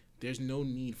 because there's no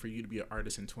need for you to be an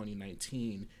artist in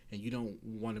 2019 and you don't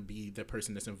want to be the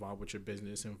person that's involved with your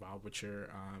business, involved with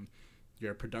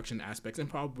your production aspects, and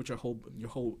probably with your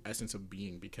whole essence of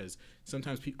being, because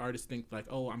sometimes artists think like,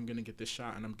 oh, I'm going to get this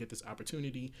shot and I'm going to get this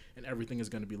opportunity and everything is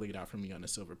going to be laid out for me on a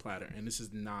silver platter. And this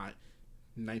is not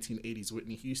 1980s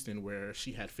Whitney Houston, where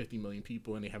she had 50 million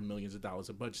people and they have millions of dollars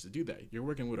of budget to do that. You're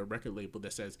working with a record label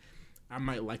that says, I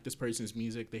might like this person's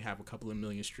music, they have a couple of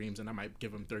million streams, and I might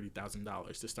give them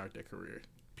 $30,000 to start their career.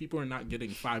 People are not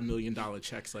getting $5 million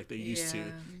checks like they used to.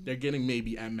 They're getting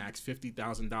maybe at max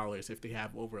 $50,000 if they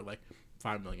have over like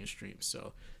 5 million streams.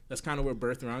 So that's kind of where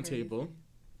birthed Roundtable.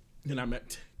 And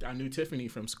I knew Tiffany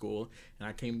from school, and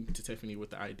I came to Tiffany with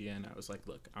the idea, and I was like,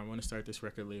 look, I want to start this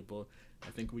record label.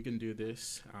 I think we can do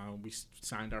this. We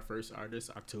signed our first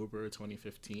artist October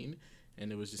 2015,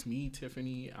 and it was just me,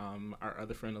 Tiffany, our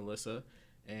other friend Alyssa,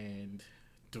 and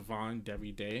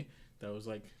Debbie Day. That was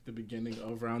like the beginning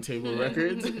of Roundtable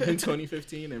Records in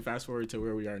 2015, and fast forward to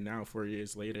where we are now, 4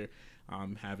 years later,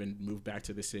 having moved back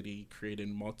to the city, created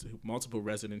multiple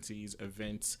residencies,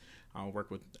 events,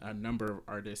 work with a number of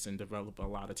artists, and develop a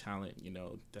lot of talent.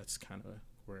 That's kind of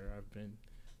where I've been.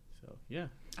 So, yeah.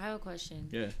 I have a question.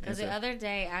 Yeah. Because the other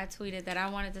day I tweeted that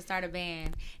I wanted to start a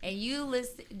band, and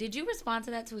did you respond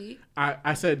to that tweet?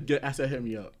 I said hit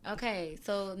me up. Okay,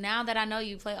 so now that I know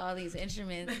you play all these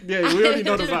instruments, yeah, we already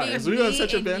know the vibes. We're gonna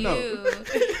set your band up.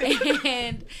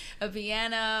 And a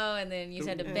piano, and then you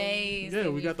said the bass. Yeah,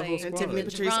 we got the whole squad. And Tiffany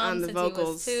Patrice on the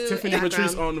vocals. Tiffany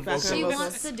Patrice on the vocals. She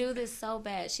wants to do this so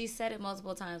bad. She said it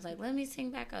multiple times, like, let me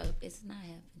sing back up. It's not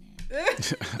happening.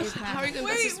 It's not How are you gonna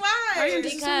Wait, why? How are you gonna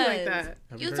sing like that?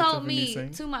 You told me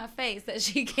to my face that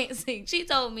she can't sing. She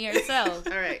told me herself.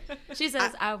 All right. She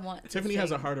says, I want to Tiffany sing.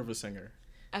 has a heart of a singer.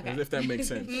 Okay. If that makes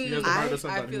sense. She has the heart of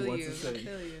somebody who wants to sing. I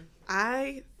feel you.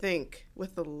 I think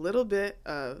with a little bit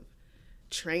of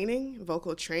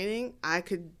vocal training, I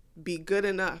could be good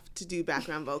enough to do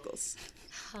background vocals.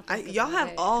 Y'all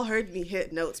have all heard me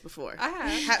hit notes before. I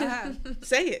have.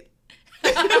 Say it.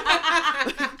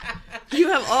 You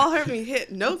have all heard me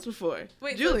hit notes before.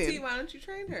 Wait, Julian. so T, why don't you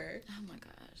train her? Oh my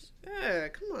gosh. Yeah,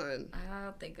 come on.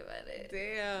 I'll think about it.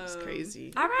 Damn. It's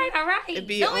crazy. All right. It'd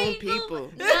be your Don't own we go-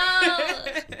 people. No.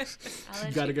 I'll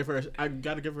let Gotta you- give her. I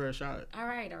gotta give her a shot. All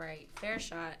right. Fair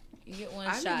shot. You get one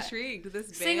I'm shot. intrigued. This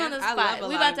band. Sing on the I love spot. a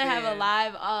We lot about of to have a bands.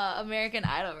 live American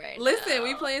Idol right now. Listen,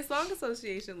 we playing Song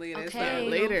Association later. Okay. So.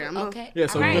 Later, I'm Okay. Yeah,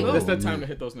 so All right. that's the time to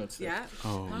hit those notes. Yeah.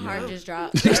 Oh, My yeah. heart just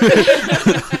dropped.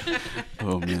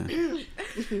 Oh, man.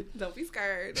 Don't be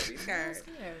scared. Don't be scared.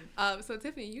 scared. So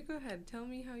Tiffany, you go ahead. Tell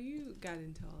me how you got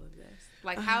into all of this.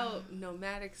 Like how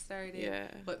Nomadic started. Yeah.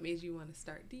 What made you want to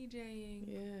start DJing?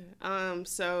 Yeah.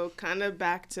 So kind of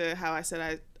back to how I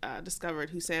said I discovered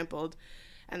Who Sampled,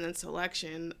 and then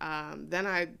Selection. Then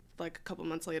like a couple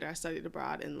months later, I studied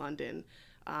abroad in London.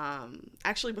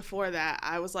 Actually, before that,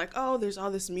 I was like, oh, there's all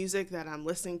this music that I'm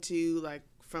listening to, like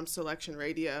from Selection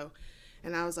Radio,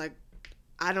 and I was like,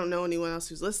 I don't know anyone else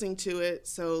who's listening to it,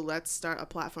 so let's start a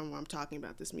platform where I'm talking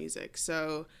about this music.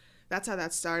 So that's how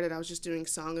that started. I was just doing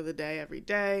Song of the Day every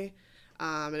day.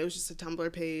 And it was just a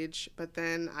Tumblr page. But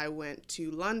then I went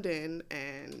to London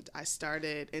and I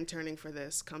started interning for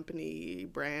this company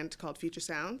brand called Future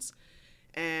Sounds.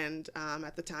 And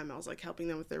at the time I was like helping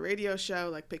them with their radio show,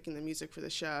 like picking the music for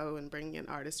the show and bringing in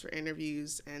artists for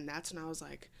interviews. And that's when I was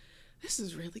like, this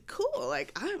is really cool.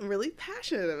 Like, I'm really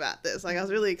passionate about this. Like, I was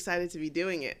really excited to be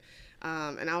doing it.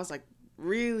 And I was like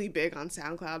really big on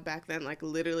SoundCloud back then. Like,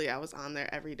 literally I was on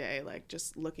there every day, like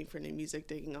just looking for new music,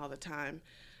 digging all the time.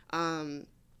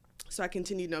 So I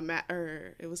continued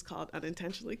it was called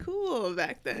Unintentionally Cool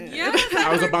back then. Yeah, I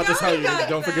was about to tell you. about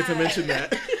Don't forget to mention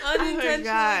that.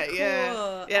 Unintentionally cool.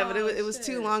 Yeah. Yeah, but it was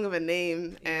too shit. long of a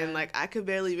name, and Yeah. like I could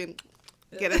barely even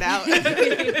get it out.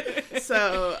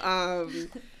 So,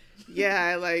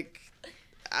 yeah,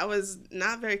 I was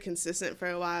not very consistent for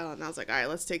a while, and I was like, all right,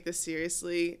 let's take this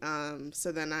seriously.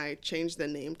 So then I changed the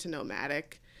name to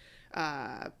Nomadic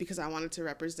because I wanted to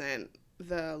represent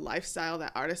the lifestyle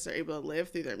that artists are able to live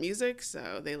through their music.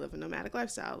 So they live a nomadic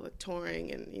lifestyle, like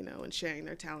touring and, and sharing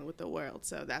their talent with the world.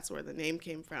 So that's where the name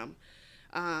came from.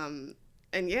 And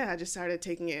yeah, I just started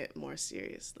taking it more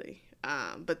seriously.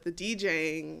 But the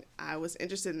DJing, I was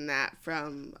interested in that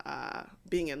from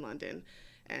being in London.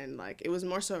 And like, it was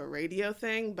more so a radio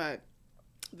thing, but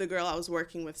the girl I was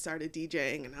working with started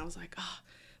DJing and I was like, oh,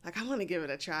 like I want to give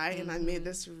it a try. And I made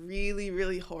this really,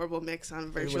 really horrible mix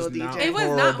on virtual DJ. It was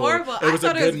not horrible. I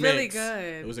thought it was really good.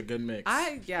 It was a good mix.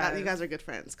 You guys are good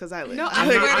friends because I live. No,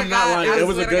 I'm not lying. It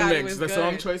was a good mix. The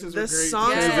song choices were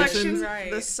great.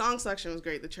 The song selection was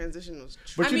great. The transition was.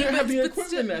 But you didn't have the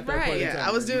equipment at that point in time. Yeah,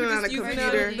 I was doing it on a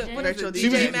computer. Virtual DJ. She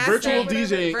was virtual Master,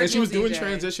 DJing, and she was doing DJ.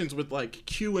 transitions with like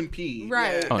Q and P.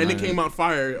 Right. Yeah. And it came out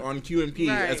fire on Q and P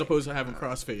Right. as opposed to having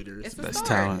crossfaders. It's a That's start.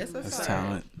 talent. It's a That's start.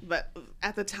 talent. But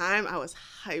at the time, I was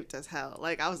hyped as hell.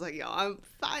 Like, I was like, yo, I'm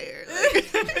fired.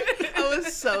 Like, I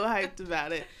was so hyped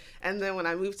about it. And then when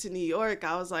I moved to New York,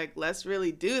 I was like, let's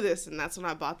really do this. And that's when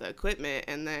I bought the equipment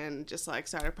and then just, like,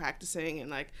 started practicing and,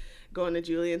 like, going to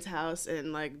Julian's house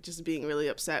and, like, just being really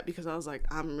upset because I was like,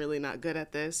 I'm really not good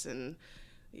at this. And,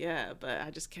 yeah, but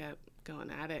I just kept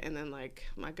going at it. And then, like,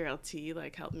 my girl T,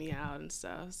 like, helped me out and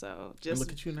stuff. So And just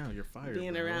look at you now, you're fired.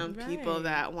 being bro. around people Right.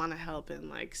 that want to help and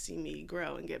like see me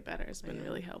grow and get better has been Yeah.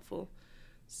 really helpful.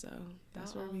 So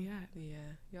that's where we at. Yeah,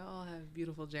 y'all all have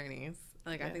beautiful journeys.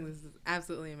 Like I Yeah. think this is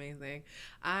absolutely amazing.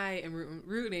 I am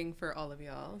rooting for all of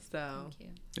y'all. So Thank you.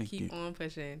 Thank keep you. on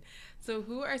pushing. So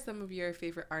who are some of your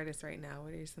favorite artists right now?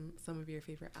 What are some of your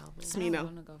favorite albums? Smino. I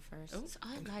want to go first. Oh.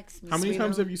 I like Smino. How many Smino.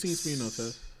 times have you seen Smino,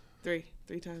 Tess? Three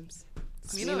times.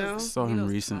 Smino. Saw him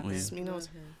Smino's recently. poppin'. Smino's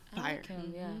I like fire.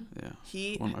 him, yeah.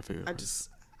 Yeah, one of my favorite.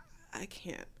 I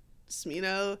can't.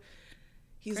 Smino,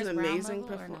 he's Chris an Brown amazing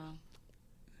level or performer. no?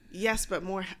 Yes, but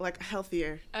more like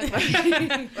healthier.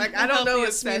 Okay. Like I don't know what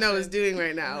Healthy Smino is obsession. doing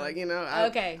right now. Like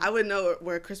Okay. I would know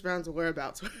where Chris Brown's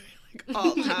whereabouts were like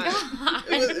all the time.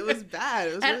 It was bad.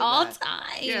 It was At really all bad.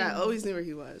 times. Yeah, I always knew where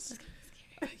he was.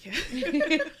 Yeah.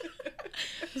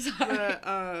 Sorry.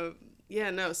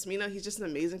 But no, Smino, he's just an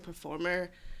amazing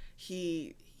performer.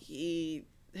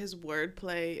 His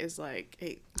wordplay is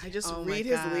like, I just Oh my read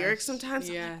his gosh. lyrics sometimes.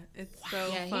 Yeah, it's so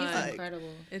Yeah, fun. he's Like,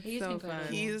 incredible. it's He's so incredible.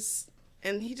 fun.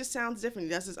 He just sounds different.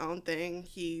 He does his own thing.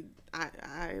 I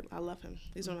love him.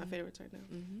 He's one of my favorites right now.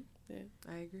 Mm-hmm. Yeah.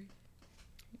 I agree.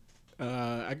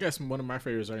 I guess one of my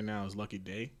favorites right now is Lucky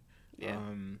Day. Yeah.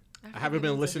 I haven't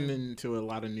been listening to a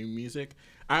lot of new music.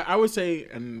 I would say,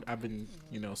 and I've been,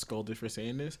 scolded for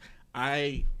saying this,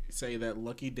 I say that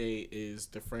Lucky Day is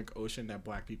the Frank Ocean that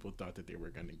black people thought that they were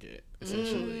going to get,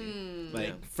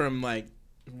 essentially. From,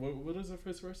 what is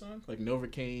his first song? Like,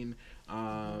 Novocaine,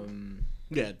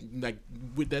 Yeah, like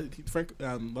with that, Frank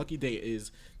Lucky Day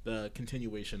is the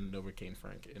continuation of Novocaine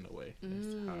Frank in a way.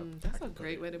 That's a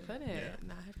great way to put it. Yeah.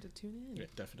 Now I have to tune in. Yeah,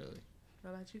 definitely.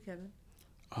 What about you,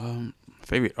 Kevin?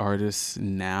 Favorite artists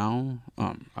now,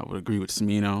 I would agree with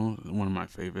Smino, one of my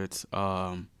favorites.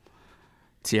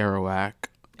 Tierra Whack,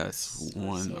 that's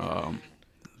one,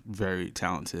 very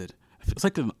talented. It's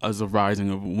like a rising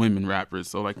of women rappers.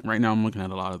 So like right now I'm looking at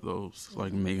a lot of those,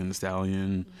 like Megan Thee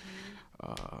Stallion,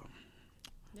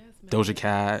 Doja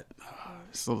Cat.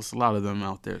 So it's a lot of them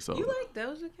out there. So You like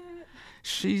Doja Cat?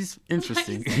 she's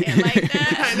interesting. Like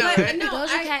that. I know, right?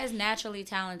 Doja Cat is naturally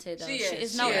talented though. She is.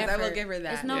 It's no effort. I will give her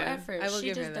that. It's no Yeah. effort. I will she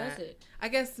give just her that. does it. I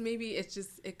guess maybe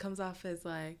it comes off as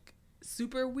like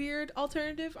super weird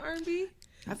alternative R&B.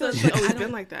 I feel like she's always I don't-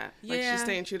 been like that. Like Yeah. she's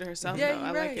staying true to herself. Yeah, though. you're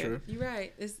I right. like it. True. You're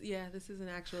right. This is an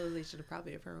actualization of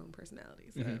probably of her own personality.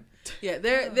 So Mhm. yeah,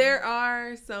 there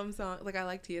are some songs like I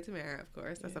like Tia Tamara, of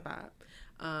course. That's a bop.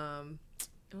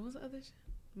 What was the other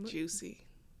shit? Juicy.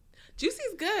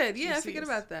 Juicy's good. Yeah, I Juicy forget is-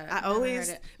 about that. I never always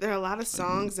heard it. there are a lot of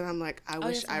songs that I'm like, I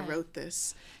wish yes, I I have. wrote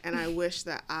this, and I wish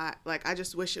that I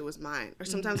just wish it was mine. Or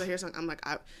sometimes I hear something, I'm like,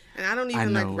 I don't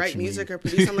even know like what write you music mean. or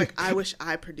produce. I'm like, I wish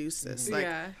I produced this. Like,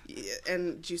 Yeah.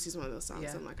 and Juicy's one of those songs.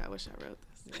 Yeah. I'm like, I wish I wrote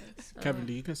this. Kevin,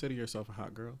 do you consider yourself a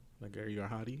hot girl? Like, are you a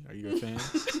hottie? Are you a fan?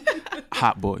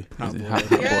 Hot boy. Hot Is it boy. Hot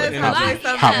boy. Yes, Hot I boy.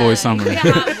 like Hot boy summer. Yeah,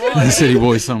 hot boy. City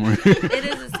boy summer. It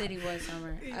is a city boy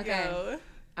summer. Okay, Yo.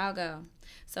 I'll go.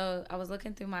 So I was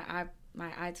looking through my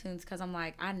iTunes because I'm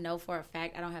like, I know for a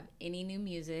fact I don't have any new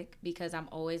music because I'm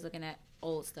always looking at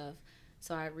old stuff.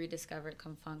 So I rediscovered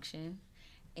Confunction,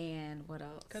 and what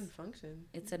else? Confunction.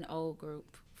 It's an old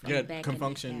group. From Yeah, back in the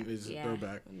Confunction day. is Yeah.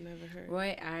 throwback. I've never heard.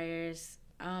 Roy Ayers.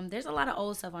 There's a lot of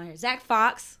old stuff on here. Zach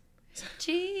Fox.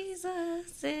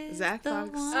 Jesus is Zach the Fox.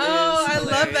 one. Oh, I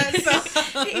love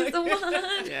that song. He's the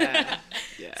one. Yeah.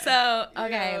 Yeah. So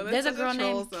okay, Yo, that's there's a such girl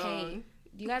troll named song. Kate.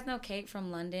 Do you guys know Kate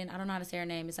from London? I don't know how to say her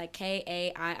name. It's like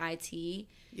Kaiit.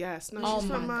 Yes. No, Oh she's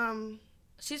my from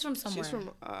She's from somewhere. she's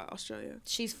from Australia.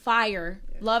 She's fire.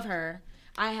 Love her.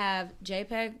 I have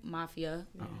JPEG Mafia.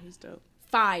 Yeah, he's dope.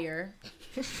 Fire.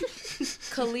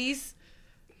 Khalees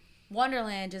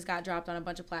Wonderland just got dropped on a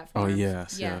bunch of Oh platforms.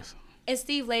 yes, Yeah. yes. And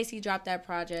Steve Lacy dropped that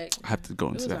project. I have to go It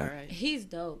into was that. alright. He's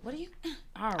dope. What do you?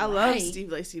 All I love right.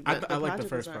 Steve Lacy, I but I like the project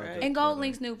first was alright. project. And Gold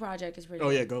Link's new project is pretty Oh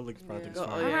good. yeah, Go Link's project's Go, oh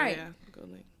fire. yeah, Alright. yeah. Go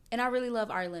Link. And I really love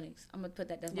Ari Lennox. I'm gonna put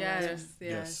that. That's my last one. Yes,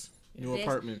 yes. New This-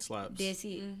 apartment slaps. This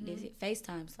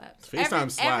FaceTime slaps. FaceTime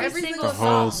slaps. Every single single The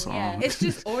whole song. song. Yeah. It's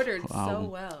just ordered so Wow.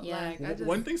 well. Yeah. Like, I just,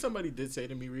 One thing somebody did say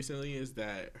to me recently is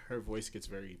that her voice gets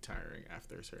very tiring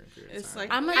after a certain period of It's time. like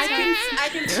I'm gonna I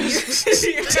can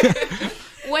see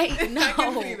wait. No. I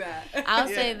can see that. I'll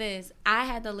Yeah. say this. I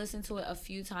had to listen to it a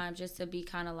few times just to be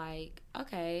kind of like,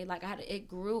 okay, like it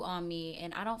grew on me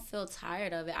and I don't feel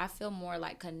tired of it. I feel more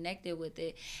like connected with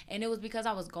it. And it was because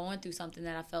I was going through something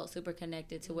that I felt super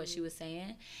connected to what she was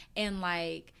saying. And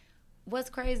like, what's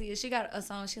crazy is she got a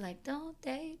song, she like, don't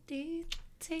date these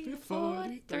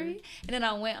T43. And then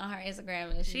I went on her Instagram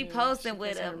and she posted she with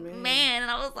puts a her man. man. And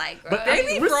I was like, But girl, They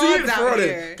be we're seeing frauds out frauding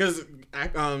here. because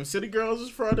City Girls is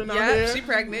frauding out Yeah, here. she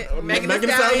pregnant. Megan Megan Thee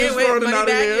Thee Stallion is Stallion with frauding Money out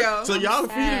Bag here. Yo. So y'all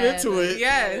feeding into it.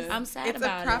 Yes. I'm sad It's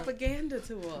about a it. propaganda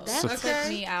tool. That took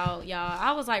me out, y'all.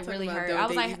 I was like really hurt. I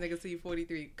was like, these niggas see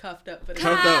 43 cuffed up for the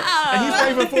Cuffed up. And he's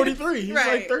not even 43. He's Right.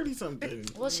 like 30 something.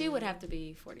 well, she would have to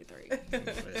be 43.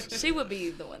 She would be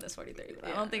the one that's 43.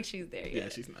 But I don't think she's there yet. Yeah,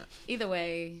 she's not. Either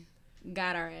way,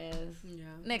 got our ass. Yeah.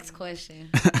 Next question.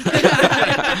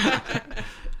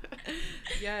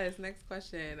 Yes, next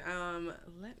question.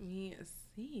 Let me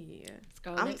see.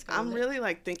 Scroll I'm it, scroll I'm it. really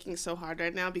like thinking so hard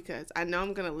right now because I know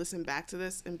I'm gonna listen back to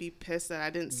this and be pissed that I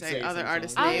didn't say Say other some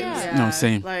artists' songs. Oh, names. yeah. No,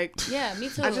 same. Like Yeah, me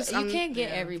too. I'm- You can't get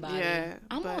yeah. everybody. Yeah,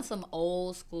 I'm but- on some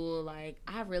old school. Like,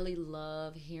 I really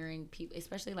love hearing people,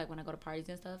 especially like when I go to parties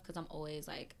and stuff, because I'm always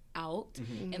like out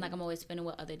Mm-hmm. and like I'm always spending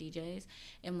with other DJs,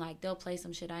 and like they'll play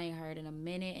some shit I ain't heard in a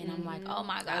minute, and I'm like, oh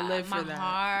my god, live my for that.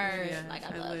 heart, Yeah, like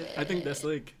I I love live- it. I think that's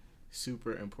like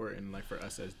super important, like for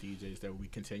us as DJs, that we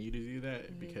continue to do that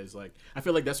Mm-hmm. because like I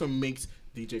feel like that's what makes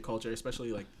DJ culture,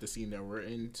 especially like the scene that we're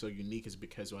in, so unique, is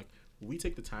because like we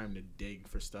take the time to dig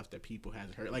for stuff that people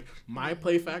hasn't heard. Like my Mm-hmm.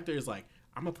 play factor is like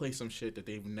I'm gonna play some shit that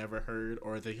they've never heard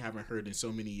or they haven't heard in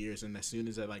so many years, and as soon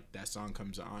as that song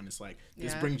comes on, it's like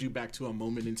this Yeah. brings you back to a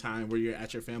moment in time where you're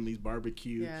at your family's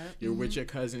barbecue, Yeah. you're with your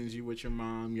cousins, you with your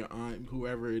mom, your aunt,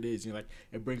 whoever it is. You're like,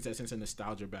 it brings that sense of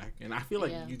nostalgia back, and I feel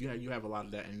like Yeah. you have a lot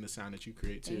of that in the sound that you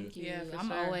create too. Thank you. Yeah, for I'm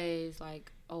sure. always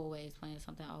playing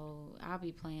something old. I'll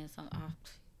be playing some.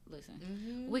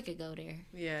 listen, we could go there.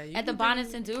 Yeah. At the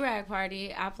Bonnets and Durag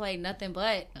party, I played nothing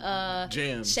but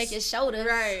Jams. Shake His Shoulders.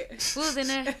 Right. Who's in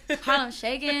there? Harlem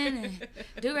shaking and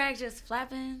Durag just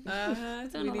flapping.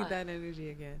 We need that energy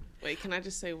again. Wait, can I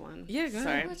just say one? Yeah, go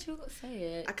Sorry. ahead. What you say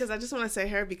it? Because I just want to say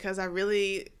her because I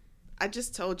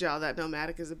just told y'all that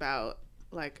Nomadic is about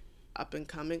like up and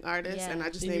coming artists, and I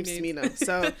just named Smino.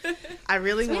 So I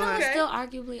really want. Smino's still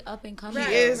arguably up and coming.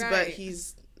 He is, but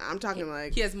I'm talking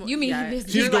like. He has more. You mean yeah.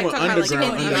 He's going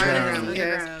underground.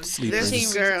 Yes. Sleeping.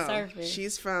 This girl, surface.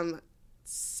 she's from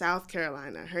South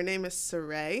Carolina. Her name is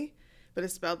Sarae, but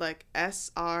it's spelled like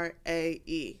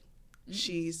Srae.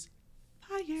 She's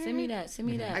fire. Send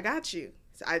me that. I got you.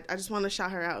 So I just want to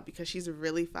shout her out because she's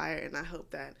really fire, and I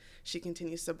hope that she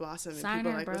continues to blossom and Sign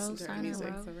people her, like bro. listen to her Sign her,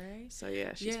 music. bro. So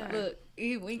yeah, she's fire. Look,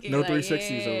 he winking No like,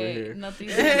 360s over here. No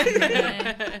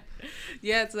 360s.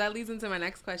 Yeah, so that leads into my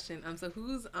next question. So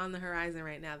who's on the horizon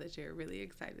right now that you're really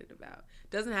excited about?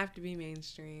 Doesn't have to be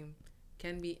mainstream,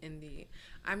 can be indie.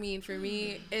 I mean, for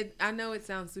me, I know it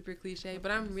sounds super cliche,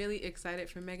 but I'm really excited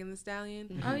for Megan Thee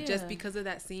Stallion. Oh, yeah. Just because of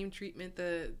that same treatment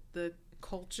the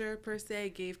culture per se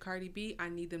gave Cardi B. I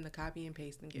need them to copy and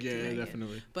paste and give to Megan.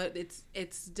 Definitely. But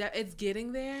it's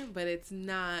getting there, but it's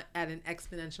not at an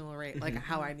exponential rate like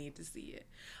how I need to see it.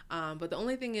 But the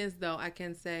only thing is, though, I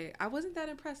can say I wasn't that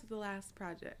impressed with the last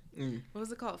project. What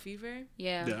was it called? Fever?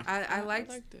 Yeah. I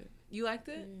liked it. You liked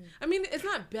it? I mean, it's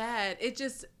not bad. It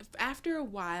just, after a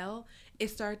while, it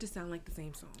started to sound like the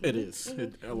same song. It is.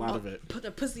 A lot of it. Put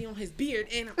a pussy on his beard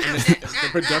and The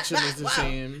production is the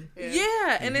same.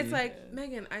 Yeah, and it's like,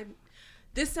 Megan,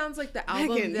 this sounds like the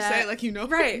album Megan, that... you say it like you know.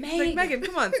 Right. Megan. Like, Megan,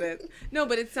 come on, sis. No,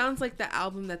 but it sounds like the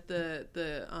album that the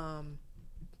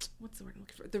what's the word I'm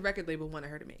looking for? The record label wanted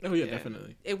her to make. Oh, yeah,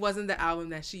 definitely. It wasn't the album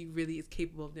that she really is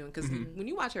capable of doing. Because when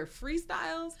you watch her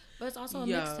freestyles... But it's also a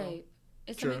Yo. mixtape.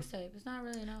 It's True. a mixtape. It's not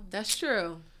really an album. That's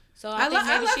true. So I think love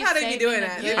maybe she's how they be saving doing the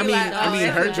that. good I mean, stuff. I mean,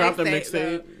 it's her a dropped a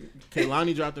mixtape, mixtape.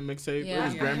 Kaylani dropped a mixtape. Yeah. It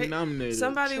was Grammy nominated.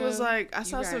 Somebody was True. like, I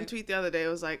saw You're some right. tweet the other day. It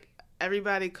was like,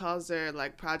 everybody calls their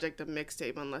like project a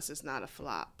mixtape unless it's not a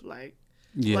flop. Like,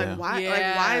 Yeah. like why? Yeah.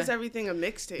 Like, why is everything a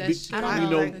mixtape? That's true. I don't Why,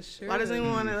 know. like, That's why doesn't true.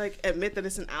 anyone want to like admit that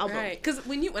it's an album? Right, because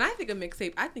when I think of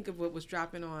mixtape, I think of what was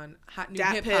dropping on Hot New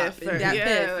Dat Hip Hop Piff or- and Dat yeah,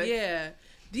 Piff. like- Yeah,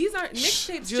 these aren't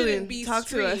mixtapes. Julian, Shouldn't be talk to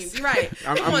streamed. us. Right,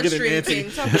 I'm Come on, getting Stream antsy.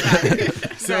 King, talk about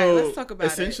it. So Right, let's talk about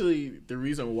essentially, the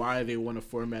reason why they want to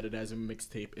format it as a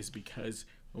mixtape is because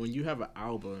when you have an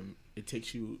album,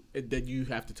 then you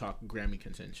have to talk Grammy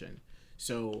contention.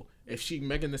 So if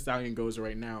Megan Thee Stallion goes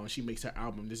right now and she makes her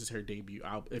album, this is her debut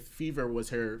album. If Fever was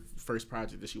her first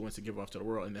project that she wants to give off to the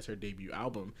world and that's her debut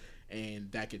album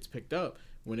and that gets picked up,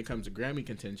 when it comes to Grammy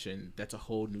contention, that's a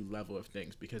whole new level of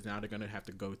things because now they're going to have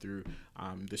to go through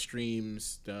the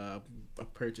streams, the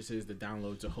purchases, the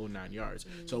downloads, the whole 9 yards.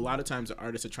 So a lot of times the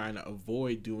artists are trying to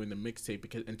avoid doing the mixtape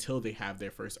because until they have their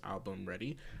first album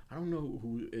ready. I don't know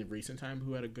who in recent time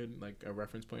who had a good like a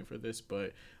reference point for this,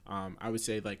 but I would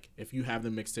say like if you have the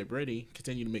mixtape ready,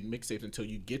 continue to make mixtapes until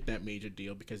you get that major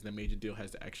deal because the major deal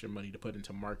has the extra money to put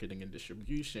into marketing and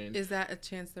distribution. Is that a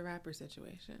Chance the Rapper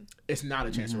situation? It's not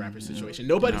a Chance the Rapper situation.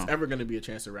 Nobody's No. ever going to be a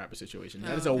Chance the Rapper situation.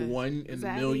 That is okay. a one in a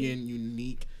Zaddy. million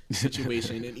unique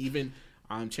situation. And even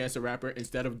Chance the Rapper,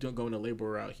 instead of going the label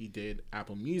route, he did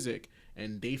Apple Music,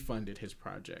 and they funded his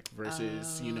project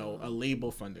versus a label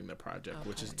funding the project,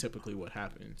 which is typically what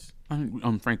happens.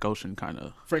 Frank Ocean kind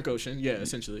of. Frank Ocean, yeah,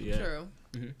 essentially, yeah, True.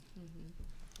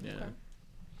 yeah. Okay.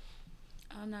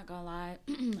 I'm not gonna lie.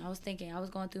 I was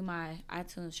going through my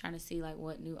iTunes trying to see like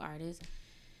what new artists.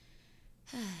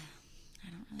 I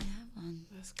don't really have one.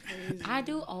 That's crazy. I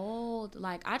do old,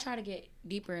 like I try to get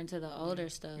deeper into the older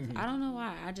stuff. I don't know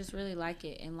why. I just really like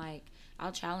it, and like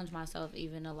I'll challenge myself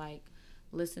even to like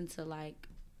listen to like.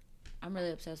 I'm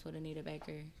really obsessed with Anita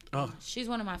Baker. Oh, She's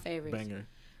one of my favorites. banger.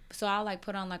 So I'll like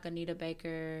put on like Anita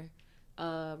Baker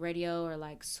radio or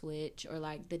like Switch or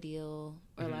like The Deal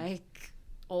or like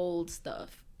old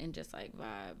stuff and just like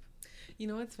vibe. You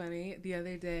know what's funny? The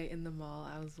other day in the mall,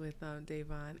 I was with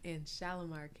Davon and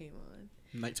Shalimar came on.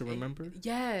 Night to Remember?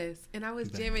 Yes, and I was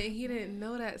jamming, and he didn't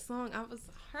know that song. I was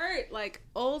hurt. Like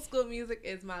old school music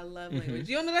is my love language.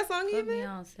 You don't know that song Put me even?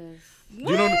 on, sis.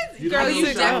 What? You don't Girl, know you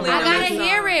the definitely song. I know that gotta song.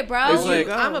 hear it, bro. It's like-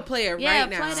 I'm a player Yeah, right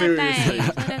now. play that Seriously.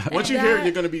 thing. Play that Once you thing. hear it,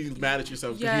 you're gonna be mad at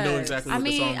yourself because you know Yes. exactly I what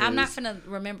the song mean, is. I'm not gonna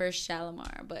remember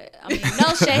Shalimar, but I mean,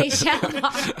 no shade,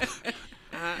 Shalimar.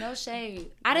 No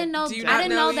shade. I didn't know. Do you I not didn't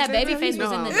know know that either? Babyface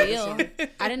was in the No. deal.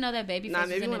 I didn't know that Babyface Nah, was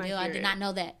maybe in the when I deal. I hear did it. not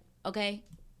know that. Okay,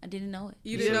 I didn't know it.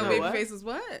 You You didn't know didn't know what? Babyface was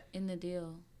what? In the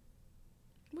deal,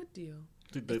 What deal?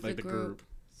 like It's the a group.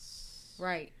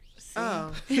 right?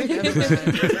 Oh, never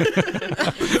mind.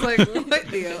 I was like, what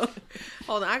deal?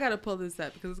 Hold on, I gotta pull this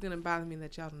up because it's gonna bother me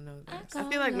that y'all don't know this. I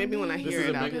feel like maybe when I This hear is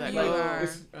it, a I'll big be like, You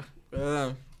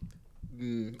are.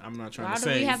 I'm not trying Why to do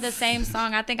we say. have the same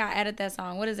song? I think I added that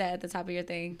song. What is that at the top of your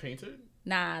thing? Painted?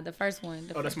 Nah, the first one.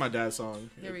 Oh, that's my dad's song.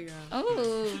 Here we go.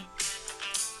 Oh,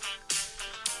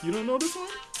 You don't know this one?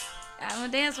 I'm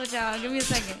gonna dance with y'all. Give me a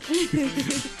second.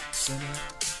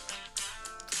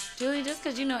 Julie, just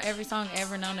because you know every song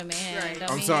ever known to man, Right. don't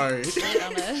I'm mean sorry. you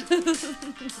don't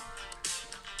know.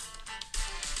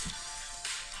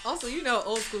 Also, you know,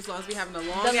 old school songs be having the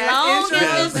long The ass longest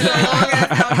intros. intro. The long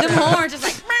ass Them outros. horns just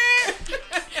like.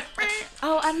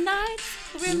 Oh, a night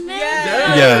to remember.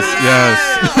 Yes.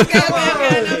 okay,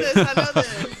 I know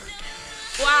this.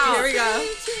 Wow. Here we go.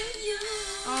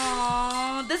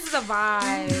 Oh, this is a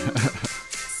vibe.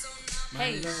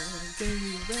 Hey.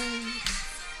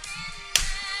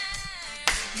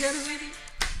 Get ready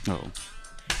Oh.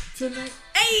 tonight.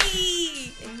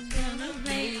 Hey. Gonna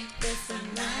make this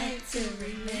a night to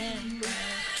remember.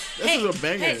 This is a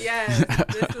banger. Yes,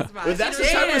 this is my But that's the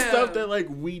type of jam. stuff that like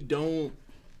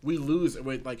we lose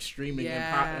with like streaming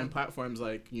Yeah. and platforms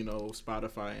like, you know,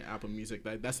 Spotify and Apple Music.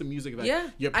 That's the music that Yeah,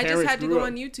 your I parents just had to grew go up.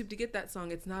 on YouTube to get that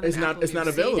song. It's not. It's on not- Apple it's not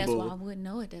Music. See, available. that's why I wouldn't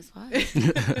know it. That's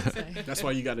why. That's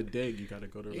why you gotta dig. You gotta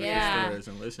go to record Yeah. stores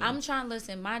and listen. I'm trying to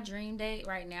listen. My dream date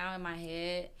right now in my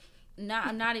head.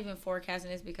 I'm not even forecasting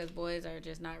this because boys are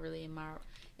just not really in my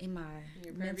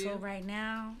Your mental purview? right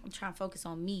now. I'm trying to focus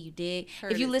on me. You dig?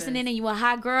 Heard If you it, listening sis. and you a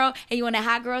hot girl and you want that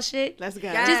hot girl shit, Let's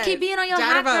go. Yes. just keep being on your Jot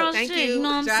hot a vote. girl Thank shit. you. You know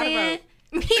what I'm Jot a saying?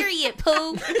 Period,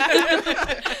 poo.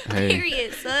 Hey.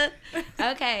 Period, son.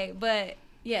 Okay, but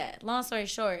yeah, long story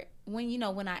short,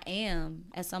 when I am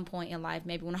at some point in life,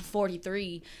 maybe when I'm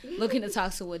 43, looking to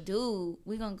talk to a dude,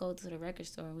 we gonna go to the record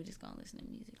store and we just gonna listen to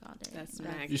music all day. That's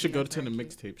Right. smack. You should go to the Very cute.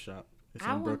 mixtape shop. It's I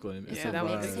in want- Brooklyn. It's It's Yeah, a that a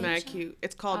one is mixtape mad shop? cute.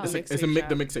 It's called Oh. the It's mixtape the shop.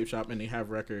 mixtape shop, and they have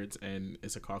records, and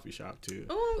it's a coffee shop too.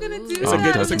 Oh, I'm gonna do Ooh. It's a that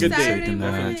good- on it's a a good Saturday date. Taking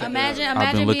that. morning. Imagine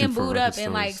I've been looking being for booed record up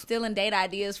and like stores. stealing date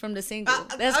ideas from the single.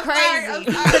 That's I'm crazy. sorry, I'm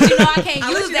sorry. Because you know I can't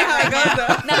I'll let use you know that how it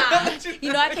right goes, now. though. Nah,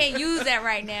 you know I can't use that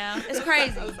right now. It's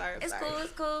crazy. I'm sorry, I'm It's sorry. cool.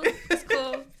 It's cool. It's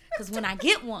cool. Because when I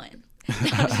get one,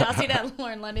 y'all see that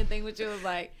Lauren London thing, which it was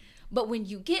like, but when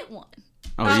you get one.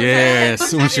 Oh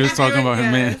yes, when she was talking about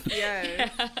her man. Yes.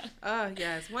 Oh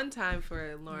yes. One time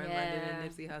for Lauren London Yeah.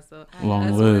 and Nipsey Hussle. Long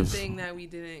That's live. one thing that we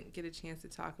didn't get a chance to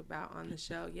talk about on the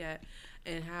show yet,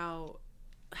 and how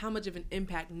much of an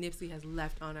impact Nipsey has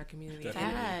left on our community.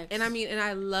 Definitely. Facts. And I mean, and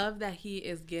I love that he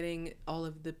is getting all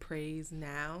of the praise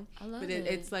now. I love but it.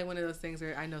 it's like one of those things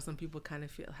where I know some people kind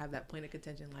of have that point of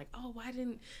contention, like, oh,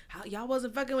 y'all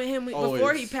wasn't fucking with him before he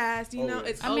Always. passed? You know,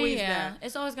 Always. it's I always mean, yeah, that.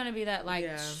 it's always gonna be that. Like,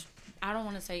 Yeah. I don't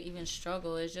want to say even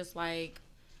struggle. It's just like,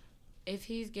 if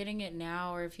he's getting it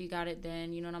now or if he got it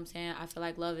then, you know what I'm saying? I feel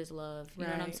like love is love. You know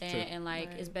what I'm Right. saying? True. And like,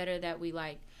 Right. it's better that we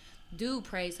like do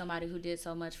praise somebody who did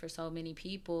so much for so many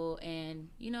people, and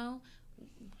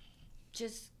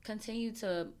just continue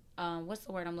to what's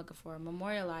the word I'm looking for?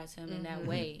 Memorialize him in that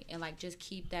way, and like just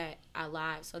keep that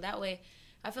alive. So that way,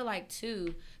 I feel like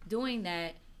too, doing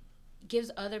that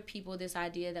gives other people this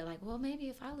idea that like, well, maybe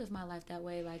if I live my life that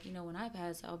way, like, when I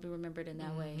pass, I'll be remembered in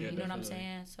that way. Yeah, You know what I'm definitely.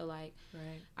 saying? So like,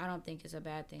 Right. I don't think it's a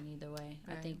bad thing either way.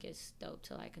 I Right. think it's dope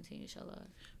to like continue to show love.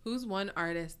 Who's one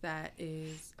artist that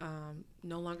is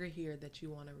no longer here that you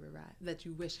want to revive, that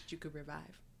you wish that you could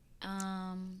revive?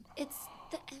 It's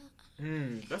the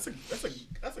That's a question.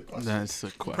 That's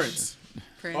a question. Prince.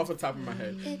 Prince. Off the top of my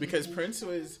head, because Prince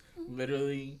was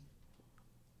literally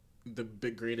the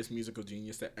greatest musical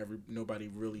genius that nobody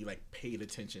really like paid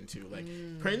attention to. Like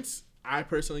Prince, I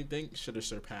personally think should have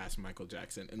surpassed Michael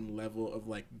Jackson in level of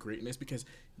like greatness, because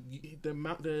the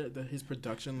amount his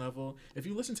production level. If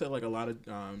you listen to like a lot of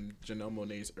Janelle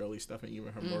Monáe's early stuff and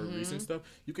even her more recent stuff,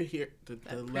 you could hear the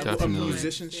level of Definitely.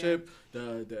 musicianship,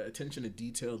 the attention to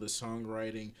detail, the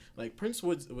songwriting. Like Prince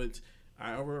was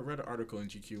I read an article in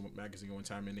GQ magazine one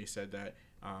time, and they said that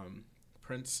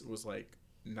Prince was like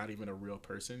not even a real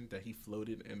person, that he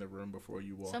floated in the room before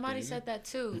you walked somebody in. said that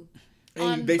too And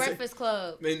on they said- Breakfast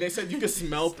Club. And they said you could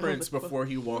smell Prince before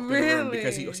he walked in the room,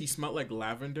 because Really? he smelled like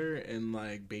lavender and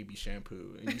like baby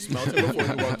shampoo, and you smelled him before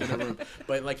he walked in the room.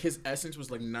 But like his essence was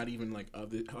like not even like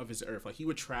of his earth. Like he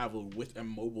would travel with a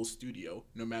mobile studio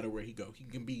no matter where he go. He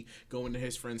can be going to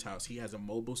his friend's house. He has a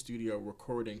mobile studio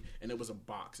recording, and it was a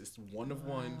box. It's one of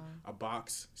one, a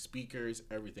box, speakers,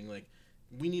 everything. Like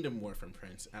we needed more from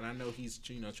Prince, and I know he's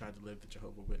tried to live the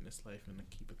Jehovah's Witness life and to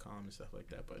keep it calm and stuff like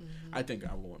that. But I think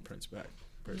I would want Prince back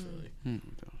personally.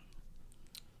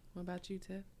 What about you,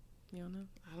 Tiff? You don't know?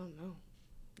 I don't know.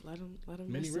 Let him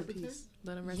Minnie rest in Riperton? peace.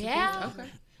 Let him rest Yeah. in peace? Okay.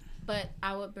 But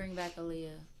I would bring back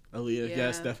Aaliyah. Aaliyah, Yeah.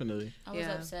 yes, definitely. I was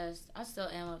Yeah. obsessed. I still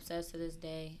am obsessed to this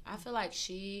day. I feel like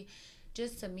she,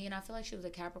 just to me, and I feel like she was a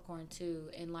Capricorn too.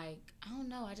 And like, I don't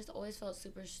know, I just always felt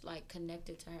super like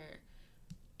connected to her.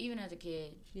 Even as a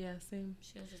kid, Yeah, same.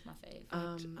 she was just my fave.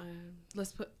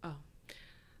 Let's put. Oh,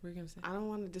 we're gonna say. I don't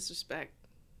want to disrespect,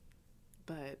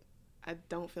 but I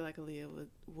don't feel like Aaliyah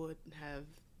would have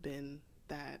been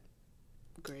that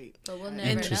great. But we'll And never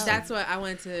And know. that's what I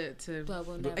wanted to But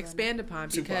we'll never expand upon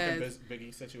Tupac and because.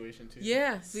 Biggie situation too.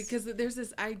 Yeah, because there's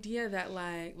this idea that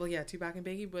like, well, yeah, Tupac and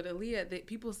Biggie, but Aaliyah,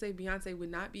 people say Beyonce would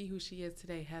not be who she is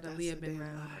today had That's Aaliyah a been damn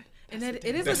around. lie. And That's that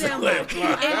it is a That's a damn lie. damn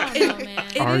lie. I don't know, man.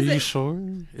 it Are is you a- sure?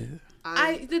 Yeah.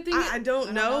 I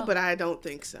don't know, know. but I don't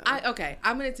think so. Okay,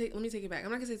 let me take it back.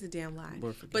 I'm not gonna say it's a damn lie,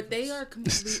 Lord forgive but they us. are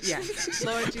complete. Yeah,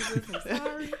 Lord Jesus, I'm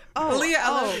sorry. Oh, Aaliyah, I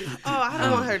love you. I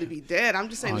don't want her to be dead. I'm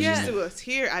just saying, Oh, she's yeah. still us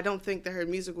here. I don't think that her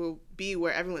music will be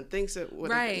where everyone thinks it would.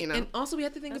 Right, You know. and also we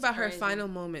have to think That's about her crazy. final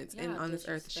moments Yeah, on this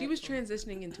earth. She was disrespectful.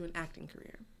 transitioning into an acting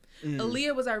career.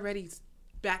 Aaliyah was already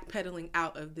backpedaling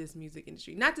out of this music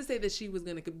industry. Not to say that she was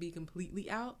going to be completely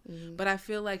out, but I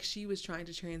feel like she was trying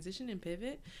to transition and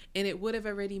pivot, and it would have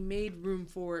already made room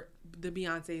for the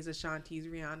Beyoncé's, Ashanti's,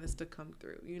 Rihanna's to come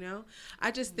through, you know? I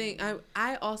just think,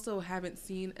 I also haven't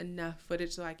seen enough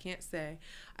footage, so I can't say.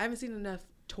 I haven't seen enough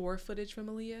tour footage from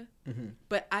Aaliyah,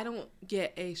 but I don't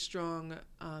get a strong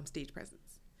stage presence.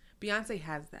 Beyonce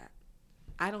has that.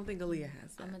 I don't think Aaliyah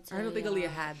has that. I'ma I tell don't think y'all Aaliyah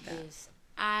had that. this.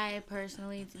 I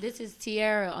personally, this is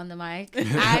Tiara on the mic.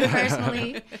 I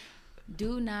personally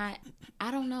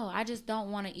I don't know. I just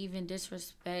don't want to even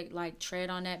disrespect, like tread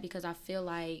on that because I feel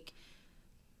like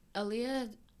Aaliyah,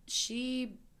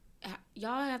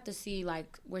 y'all have to see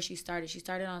like where she started. She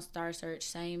started on Star Search,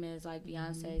 same as like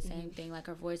Beyonce, same thing. Like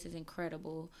her voice is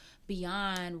incredible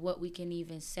beyond what we can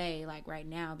even say like right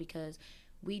now because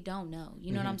we don't know.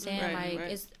 You know what I'm saying? Right, like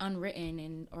right. it's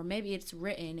unwritten or maybe it's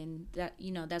written and that,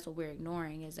 that's what we're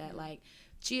ignoring is that like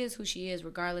she is who she is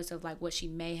regardless of like what she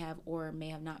may have or may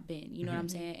have not been. You know what I'm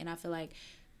saying? And I feel like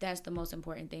that's the most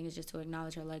important thing is just to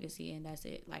acknowledge her legacy and that's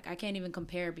it. Like I can't even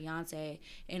compare Beyonce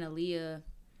and Aaliyah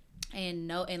and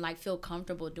like feel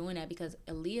comfortable doing that because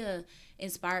Aaliyah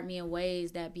inspired me in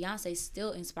ways that Beyonce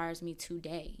still inspires me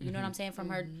today. You know what I'm saying? From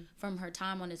her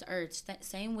time on this earth.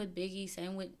 Same with Biggie,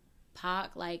 same with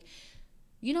Pac. Like,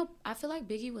 I feel like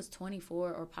Biggie was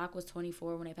 24 or Pac was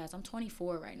 24 when they passed. I'm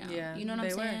 24 right now. Yeah, You know what I'm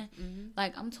they were. saying?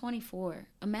 Like, I'm 24.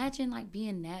 Imagine, like,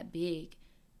 being that big.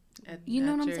 At, You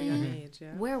know at what I'm your young saying? age,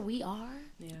 yeah. Where we are,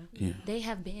 Yeah.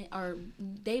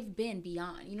 they've been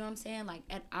beyond. You know what I'm saying? Like,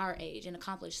 at our age and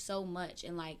accomplished so much.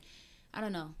 And, like, I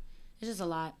don't know. It's just a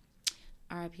lot.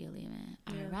 R.I.P. Aaliyah, man.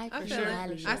 R.I.P. I feel it.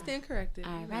 Aaliyah. I stand corrected.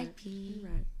 You're R.I.P. You're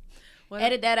right. Well,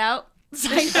 Edit that out. nah,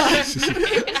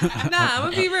 I'm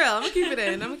gonna be real. I'm gonna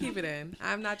keep it in.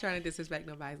 I'm not trying to disrespect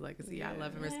nobody's legacy. I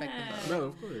love and respect them both. No,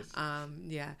 of course.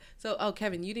 Yeah. So,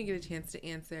 Kevin, you didn't get a chance to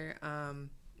answer.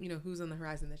 Who's on the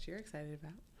horizon that you're excited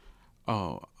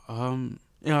about?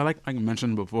 Like I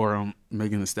mentioned before,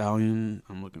 Megan Thee Stallion.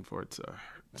 I'm looking forward to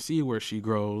see where she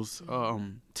grows.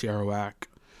 Tierra Whack.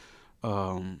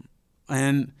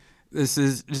 And it's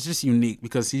just unique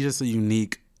because he's just a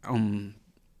unique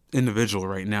individual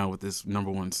right now with this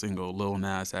 #1 single, Lil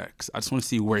Nas X. I just want to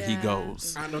see where he Yeah.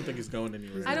 goes. I don't think it's going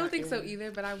anywhere. I don't think so either,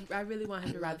 but I really want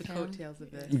him to ride the Love him. coattails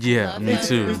of this. Yeah, love me him.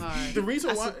 too. Hard. The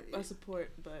reason why I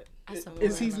support, but I support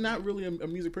is him. he's not really a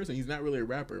music person. He's not really a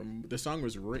rapper. The song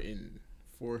was written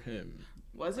for him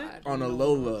was it? on a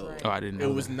low. Oh, I didn't know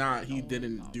It was that. not. He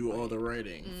didn't do all the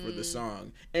writing for the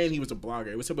song, and he was a blogger.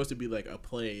 It was supposed to be like a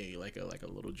play, like a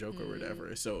little joke or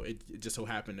whatever. So it just so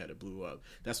happened that it blew up.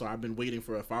 That's why I've been waiting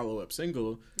for a follow-up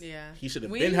single. Yeah. He should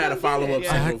have We been had a don't get it. follow-up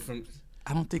Yeah. single from.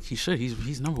 I don't think he should. He's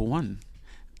 #1.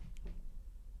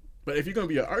 But if you're gonna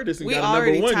be an artist and We got a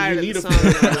already #1, tired you of need the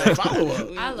a song.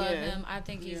 follow-up. I love Yeah. him. I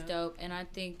think he's dope. And I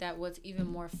think that what's even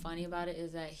more funny about it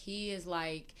is that he is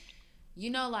like,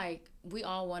 like we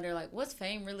all wonder like what's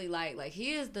fame really like? Like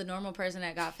he is the normal person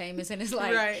that got famous and it's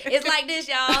like Right. it's like this,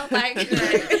 y'all. Like I'm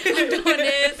doing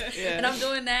this Yeah. and I'm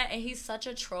doing that and he's such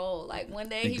a troll. Like one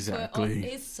day he put Exactly.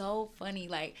 it's so funny.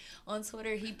 Like on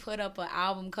Twitter he put up an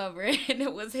album cover and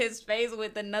it was his face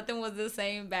with the nothing was the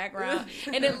same background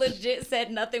and it legit said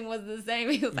nothing was the same.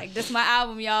 He was like, this my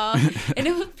album, y'all. And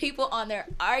it was people on there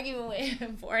arguing with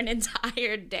him for an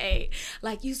entire day.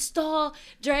 Like, you stole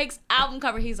Drake's album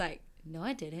cover. He's like, no,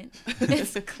 I didn't.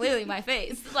 It's clearly my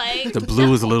face. Like The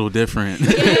blue is a little different.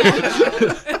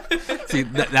 See,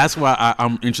 that's why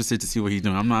I'm interested to see what he's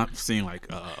doing. I'm not seeing like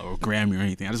a Grammy or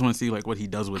anything. I just want to see like what he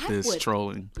does with I this would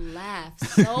trolling. laugh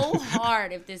so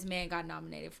hard if this man got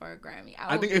nominated for a Grammy.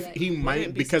 I think if he might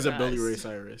Wouldn't be because of Billy surprised.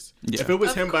 Ray Cyrus. Yeah. If it was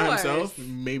Of him by course. himself,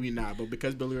 maybe not. But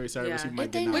because Billy Ray Cyrus, Yeah. he might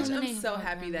If they get Which nominated. I'm nominated so for a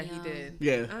happy that he Grammy, did.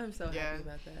 Yeah. I'm so Yeah. happy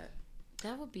about that.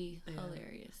 that would be Yeah.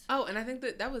 hilarious. Oh, and I think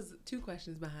that was 2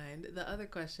 questions behind. The other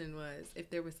question was if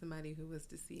there was somebody who was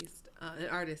deceased, an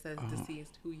artist that's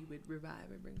deceased, who you would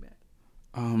revive and bring back,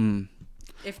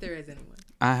 if there is anyone.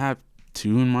 I have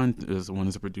 2 in mind. One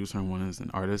is a producer and one is an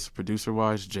artist. Producer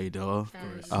wise, Jay Dilla.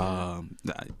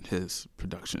 His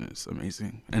production is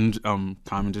amazing. And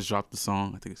Common just dropped the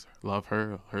song. I think it's Love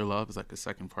Her. Her Love is like the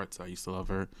second part. So I used to love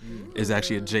her. It's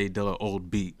actually a Jay Dilla old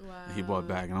beat that he brought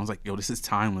back, and I was like, yo, this is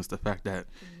timeless. The fact that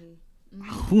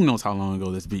who knows how long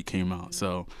ago this beat came out.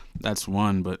 So that's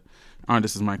one. But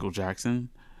artist is Michael Jackson.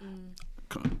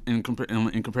 In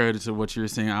comparative to what you're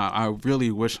saying, I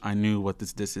really wish I knew what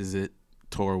this Is It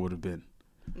tour would have been,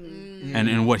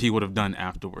 and what he would have done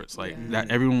afterwards. Like that,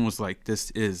 everyone was like,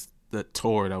 "This is the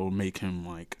tour that will make him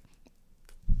like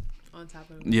On top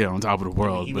of on top of the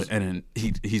world." He was- But and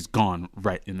then he's gone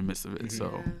right in the midst of it.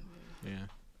 So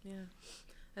Yeah.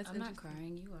 That's I'm not interesting.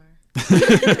 crying. You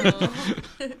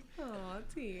are. Oh,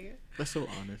 T. That's so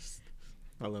honest.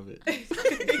 I love it.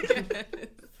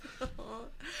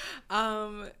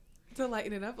 To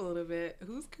lighten it up a little bit,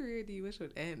 whose career do you wish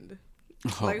would end?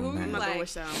 oh, Like, who- I'm man. not like- gonna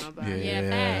wish that on nobody.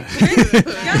 Yeah.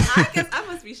 facts. I guess I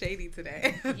must be shady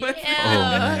today. Yeah.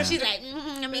 man. She's like,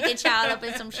 let me get y'all up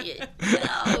in some shit.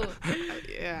 No.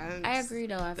 Yeah. and I agree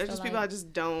though. I There's feel just like people I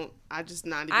just don't. I just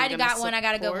not even. I gonna got one. I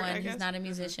got a good support, one. I He's guess. not a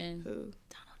musician. Who?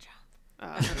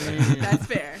 Donald Trump. That's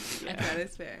fair. That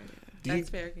is fair. Do you, That's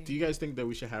fair. do you guys think that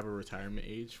we should have a retirement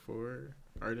age for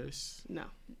artists? No.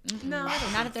 No, I don't Not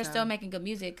think if they're so. still making good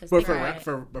music. Cause But think for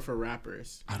about it. for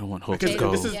rappers. I don't want Hope Because to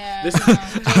go. this is- Yeah, this is-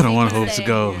 I don't want Hope to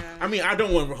go. Yeah. I mean, I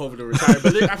don't want Hope to retire,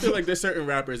 but I feel like there's certain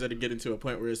rappers that are getting to a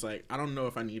point where it's like, I don't know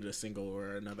if I need a single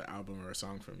or another album or a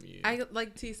song from you. I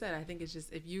like T said. I think it's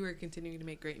just if you are continuing to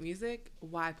make great music,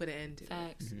 why put an end to it?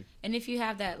 Facts. And if you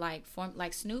have that like form,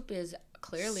 like Snoop is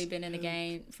clearly been in the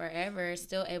game forever,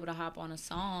 still able to hop on a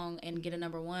song and get a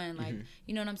 #1. Like,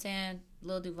 you know what I'm saying?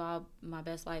 Lil Duval, My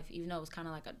Best Life, even though it was kind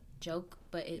of like a joke,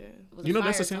 but it was You know a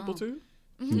that's fire a sample song.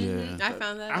 too? Yeah. I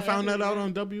found that. I found that out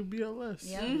on WBLS.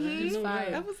 Yeah, You it's know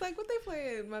fire. I was like, what they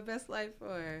playing My Best Life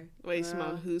for? Wait, Wow.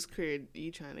 Simone, whose career are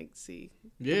you trying to see?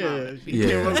 Yeah. Come He came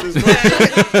Yeah. up with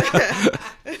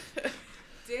this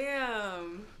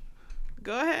Damn.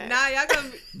 Go ahead. Nah, y'all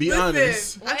gonna Be listen,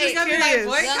 honest. I'm just Wait, gonna be curious.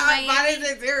 like Young boycott Miami. bodies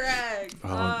and T-Rex.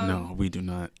 Oh no, we do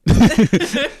not.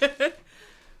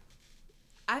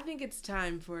 I think it's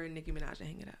time for Nicki Minaj to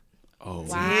hang it up. Oh.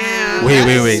 Damn.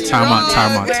 Wait. Time Wrong.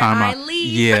 out. Where I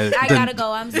leave, Yeah. I gotta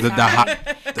go. I'm sorry. Her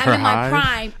I'm in my high.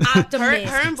 prime. Optimist.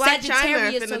 Her and Black China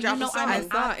Sagittarius, finna so drop you know a song. I'm I an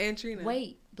saw and Trina.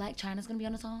 Wait, Black China's gonna be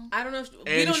on the song? I don't know.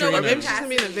 We And don't know what Trina. Maybe we're she's gonna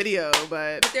be in the video,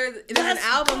 but There's an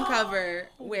album cover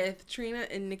with Trina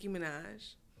and Nicki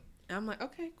Minaj. And I'm like,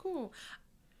 okay, cool.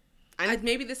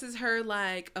 Maybe this is her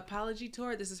like apology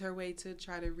tour. This is her way to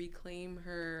try to reclaim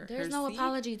her. There's her no seat.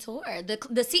 apology tour.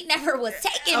 The seat never was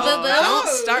taken, boo don't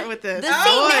boo. start with this. The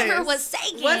seat never was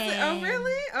taken. Was it? Oh,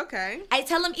 really? Okay. I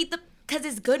tell him eat the because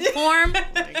it's good form.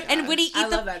 And when he eat I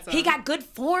love that song. he got good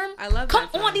form. I love Come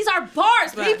that song. on, these are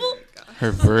bars, Right. people. Her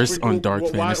verse on Dark why,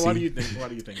 Fantasy. Why do you think? Why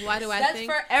do you think? Why do I That's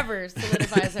think? forever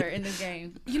solidifies her in this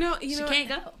game. You know, She what? can't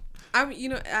go.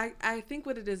 I think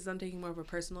what it is I'm taking more of a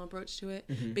personal approach to it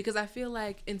because I feel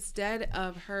like instead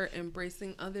of her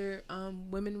embracing other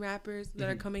women rappers that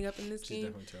are coming up in this She's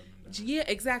game, definitely telling them that. yeah,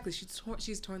 exactly.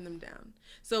 She's torn them down.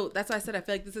 So that's why I said I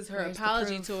feel like this is her Where's the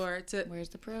apology proof? tour to Where's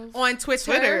the proof? on Twitter.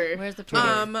 Twitter. Where's the proof?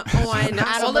 On I all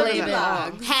don't of the believe it.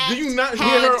 blogs. Hacked, Do you not hear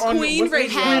hacked, her on Queen what's it?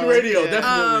 Radio. Queen Radio, Yeah.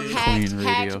 definitely. hacked, Queen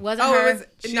hacked. Radio. Wasn't Oh, her. it was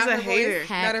She's not a her voice, hater.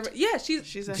 not her- yeah, she's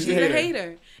She's a a hater.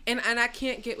 hater, and I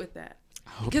can't get with that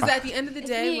because at the end of the It's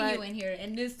day, me and like you in here,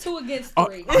 and there's 2 against Oh,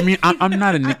 3. I mean, I'm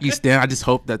not a Nicki stan. I just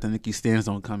hope that the Nicki stans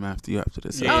don't come after you after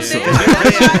this. Yeah. oh, episode. they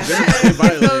are. They're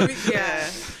violent. Yeah.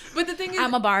 But the thing is,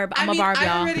 I'm a barb. I'm I a mean, barb, I've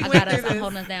y'all. already I went got us. through I'm this.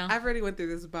 holding us down. I've already went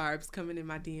through this. Barbs coming in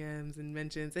my DMs and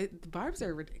mentions. The barbs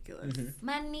are ridiculous.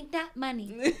 Money, that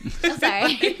money. I'm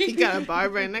sorry. He got a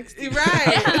barb right next to you. Right,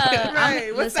 I'm-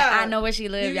 right. What's listen, up? I know where she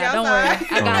lives, You y'all. Don't worry.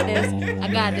 outside? I got this. Oh, I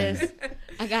got man. this.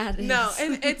 I got this. No,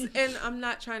 and I'm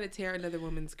not trying to tear another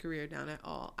woman's career down at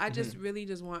all. I just really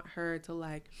just want her to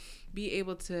like be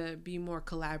able to be more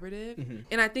collaborative.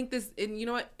 And I think this, and you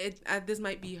know what, this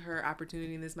might be her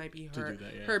opportunity, and this might be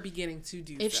her beginning to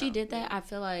do. If she did that, I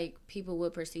feel like people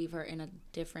would perceive her in a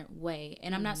different way.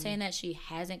 And I'm not saying that she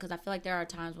hasn't, because I feel like there are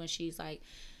times when she's like,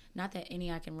 not that any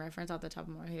I can reference off the top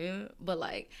of my head, but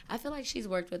like I feel like she's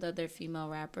worked with other female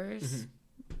rappers.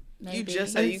 Maybe. You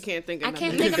just said you can't think of I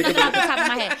can't think of nothing off the top of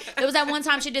my head. There was that one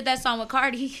time she did that song with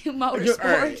Cardi,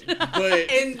 Motorsport.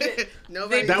 But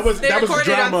nobody. that was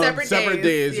drama. On separate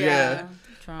days. Yeah.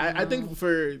 Drama. I think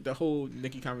for the whole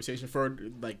Nicki conversation, for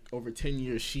like over 10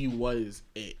 years, she was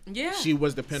it. Yeah. She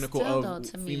was the pinnacle Still,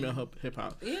 of though, female hip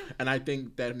hop. Yeah. And I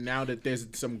think that now that there's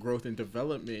some growth and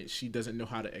development, she doesn't know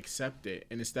how to accept it.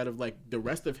 And instead of like the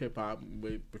rest of hip hop,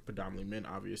 with predominantly men,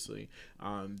 obviously,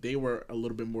 they were a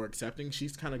little bit more accepting.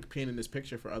 She's kind of painting this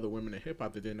picture for other women in hip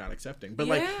hop that they're not accepting. But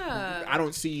like, I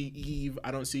don't see Eve.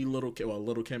 I don't see Little Kim. Well,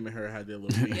 Little Kim and her had their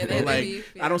little beef. But like,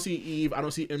 I don't see Eve. I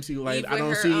don't see MC Lyte. I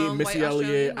don't see Missy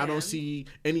Elliott. I don't see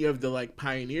any of the like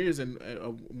pioneers and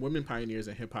women pioneers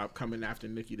in hip hop coming after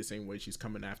Nicki the same way she's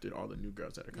coming after all the new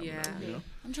girls that are coming out. You know?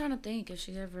 I'm trying to think if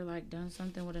she ever like done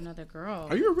something with another girl.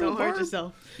 Are you a real Don't hurt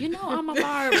yourself. You know I'm a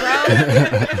bar, bro.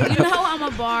 You know I'm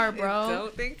a bar, bro.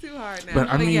 Don't think too hard now. But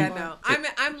I mean, yeah, no.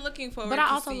 I'm looking forward. But to I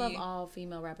also see... love all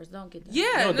female rappers. Don't get that.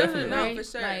 Yeah, no, definitely. no, for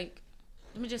sure. Like,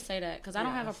 let me just say that because I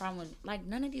don't have a problem with like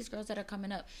none of these girls that are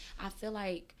coming up. I feel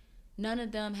like none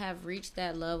of them have reached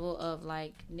that level of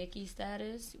like Nicki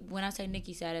status. When I say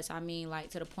Nicki status, I mean like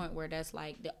to the point where that's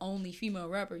like the only female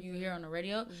rapper you hear on the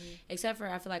radio. Except for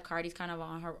I feel like Cardi's kind of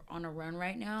on a run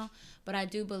right now. But I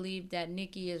do believe that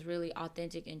Nicki is really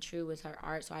authentic and true with her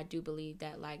art. So I do believe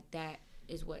that like that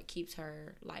is what keeps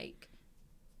her like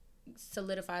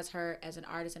solidifies her as an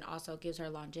artist and also gives her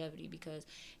longevity, because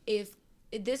if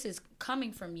this is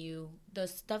coming from you, the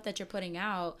stuff that you're putting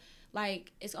out,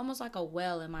 like it's almost like a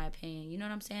well, in my opinion. You know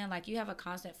what I'm saying? Like you have a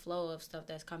constant flow of stuff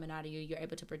that's coming out of you. You're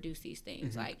able to produce these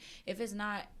things. Like if it's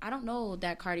not, I don't know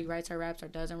that Cardi writes her raps or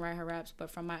doesn't write her raps,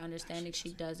 but from my understanding,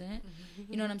 she doesn't.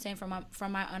 You know what I'm saying?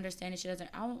 From my understanding, she doesn't.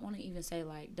 I don't want to even say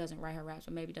like doesn't write her raps,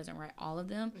 but maybe doesn't write all of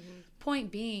them.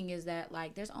 Point being is that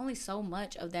like there's only so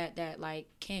much of that like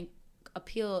can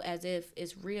appeal as if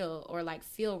it's real or like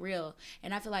feel real,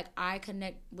 and I feel like I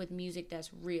connect with music that's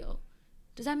real.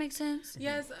 Does that make sense?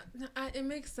 Yes, it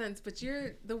makes sense. But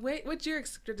what you're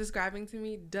describing to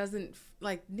me doesn't,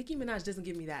 like, Nicki Minaj doesn't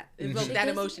give me that that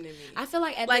emotion in me. I feel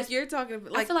like you're talking.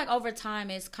 Like, I feel like over time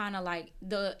it's kind of like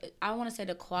I want to say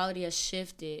the quality has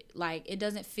shifted. Like it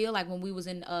doesn't feel like when we was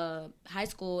in high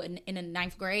school in the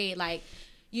 9th grade, like,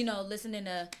 you know, listening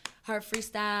to her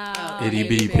freestyle. Itty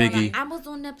Bitty Piggy. Like, I was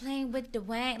on there playing with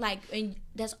Dwayne. Like, and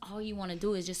that's all you want to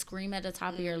do is just scream at the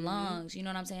top of your lungs. You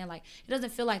know what I'm saying? Like, it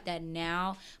doesn't feel like that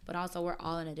now, but also we're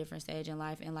all in a different stage in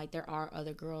life. And, like, there are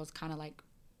other girls kind of, like,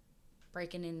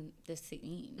 breaking in the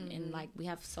scene. And, like, we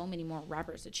have so many more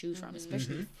rappers to choose from,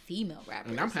 especially female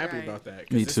rappers. And I'm happy about that.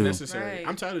 Me it's too. necessary. Right.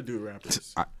 I'm tired of dude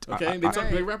rappers. Okay,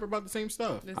 They rap about the same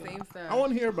stuff. the same stuff. I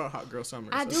want to hear about Hot Girl Summer.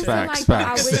 I do So- feel Facts, like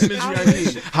facts. I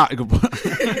wish Hot.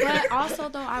 but also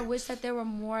though I wish that there were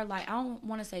more, like, I don't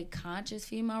want to say conscious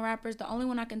female rappers. The only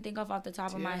one I can think of off the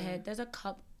top of my head, there's a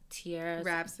couple. Tierra's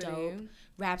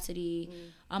Rhapsody.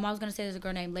 I was gonna say there's a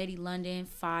girl named Lady London,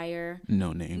 Fire.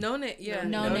 No name. No name, yeah.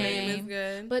 No name is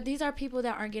good. But these are people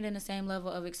that aren't getting the same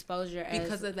level of exposure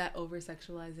because of that over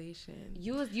sexualization.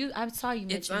 You I saw you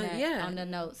mention that on the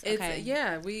notes.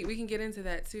 Okay. We can get into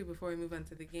that too before we move on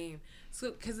to the game.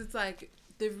 So because it's like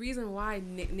the reason why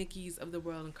Nicki's of the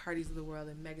world and Cardi's of the world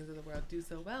and Megan's of the world do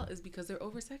so well is because they're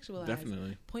over sexualized.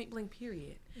 Definitely. Point blank.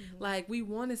 Period. Like we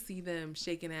want to see them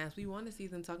shaking ass. We want to see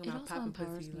them talking about popping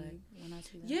pussy. Like when I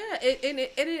see that. yeah,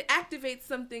 it activates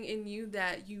something in you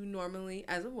that you normally,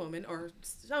 as a woman, or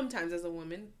sometimes as a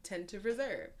woman, tend to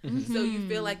reserve. So you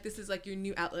feel like this is like your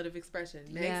new outlet of expression.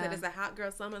 Meg said it's a hot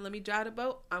girl summer. Let me drive the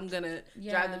boat. I'm gonna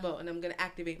drive the boat, and I'm gonna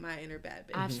activate my inner bad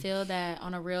bitch. I feel that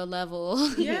on a real level.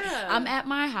 Yeah. I'm at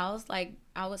my house, like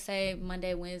I would say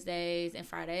Monday, Wednesdays, and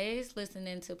Fridays,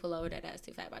 listening to Pull Over That Ass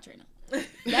Too Fat by Trina.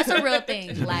 That's a real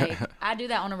thing. Like I do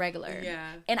that on a regular. Yeah.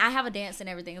 And I have a dance and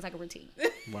everything. It's like a routine.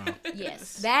 Wow.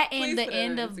 Yes. That and Please the put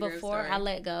end an of Instagram Before story. I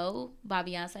Let Go by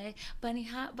Beyonce. Bunny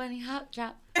hop,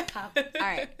 drop, pop. All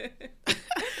right.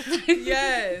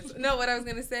 Yes. No, what I was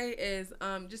gonna say is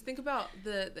just think about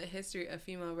the history of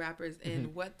female rappers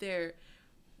and what their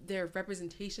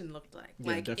representation looked like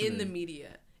in the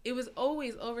media. it was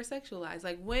always over sexualized.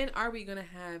 Like, when are we gonna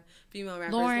have female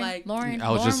rappers Lauren, like Lauren.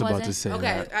 I was just Lauren about to wasn't. say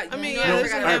Okay, that. I mean, no, yeah, I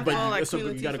there's forgot an about example, that. like so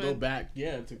Queen you got to Latifah. go back, to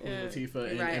Queen Yeah. Latifah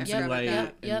and Right, I MC forgot about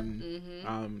Light that.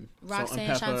 and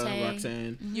Roxanne, Salt-N-Pepa, Shantae.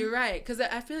 Roxanne. You're right, because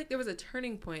I feel like there was a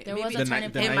turning point. There Maybe was a The turning ni-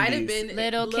 the point. it might have 90s. been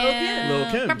Lil' Lil' Kim.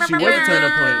 Lil' Kim. She was a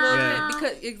turning point. Lil' Yeah. Kim,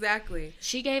 because exactly.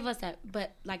 She gave us that,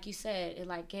 but like you said, it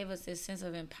like gave us this sense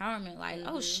of empowerment. Like,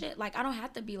 oh shit, like I don't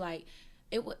have to be like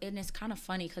it. And it's kind of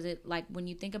funny because it like when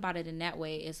you think about it in that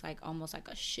way, it's like almost like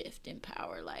a shift in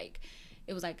power. Like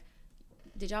it was like,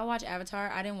 did y'all watch Avatar?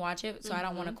 I didn't watch it, so I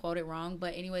don't want to quote it wrong.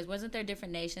 But anyways, wasn't there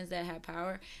different nations that had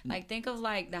power? Like think of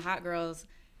like the hot girls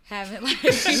having like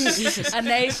a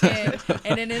nation,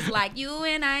 and then it's like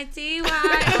UNITY.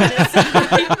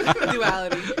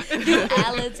 Duality.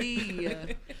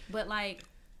 But like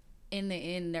in the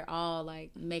end, they're all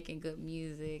like making good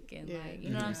music and like, you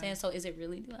know what I'm saying? So is it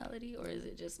really duality, or is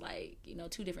it just like, you know,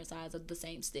 two different sides of the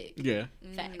same stick? Yeah.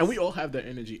 Facts. And we all have that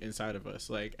energy inside of us.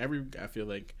 Like I feel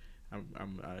like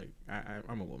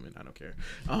I'm a woman. I don't care.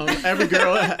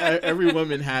 Every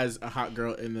woman has a hot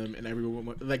girl in them, and every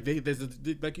woman like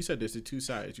like you said, there's the two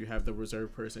sides. You have the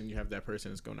reserved person. You have that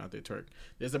person that's going out there twerk.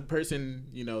 There's a person,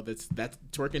 you know, that's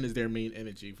twerking is their main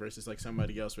energy versus like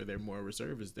somebody else where they're more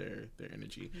reserved is their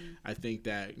energy. I think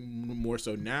that more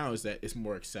so now is that it's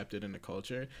more accepted in the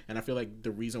culture, and I feel like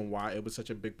the reason why it was such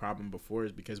a big problem before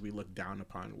is because we look down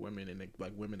upon women and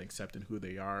like women accepting who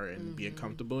they are and being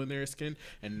comfortable in their skin,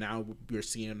 and now we're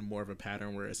seeing more of a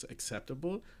pattern where it's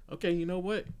acceptable. Okay, you know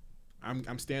what?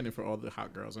 I'm standing for all the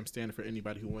hot girls. I'm standing for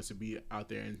anybody who wants to be out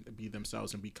there and be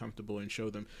themselves and be comfortable and show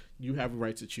them you have a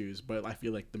right to choose. But I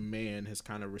feel like the man has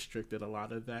kind of restricted a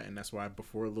lot of that, and that's why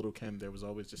before Lil' Kim there was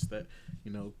always just that,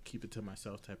 you know, keep it to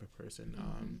myself type of person.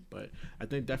 But I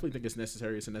definitely think it's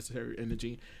necessary. It's a necessary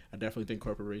energy. I definitely think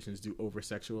corporations do over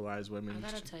sexualize women.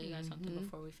 I gotta tell you guys something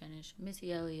before we finish.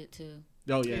 Missy Elliott too.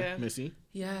 Oh yeah. Missy.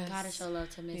 Yes. Gotta show love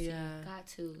to Missy. Yeah. Got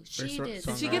to. Her She did.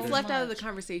 song- She so gets left out of the much.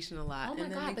 conversation a lot, Oh my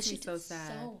and that god, but makes she me did so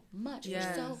sad. so much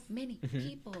Yes. for so many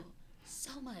people.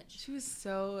 So much. She was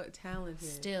so talented.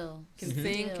 Still. Can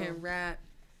sing, Still. can rap.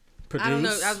 Produce. I don't know.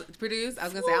 I was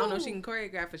gonna say I don't know if she can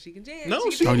choreograph, but she can jam. No,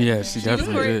 can she- Oh dance. yeah, she She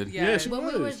definitely chore- did. Yeah. she When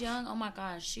we was. was young, oh my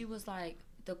gosh, she was like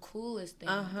the coolest thing.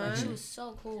 Like, she was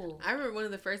so cool. I remember one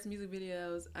of the first music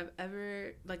videos I've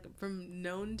ever, like, from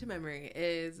known to memory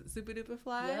is Super Duper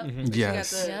Fly. Yep. When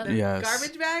Yes. She got the Yes.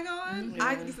 garbage bag on. Mhm.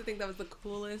 I used to think that was the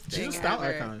coolest She's thing a style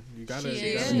ever. icon. You gotta. She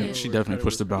you gotta is. give Yeah, her she credit definitely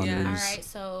pushed the where- boundaries. All right,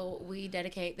 so we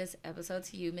dedicate this episode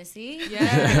to you, Missy.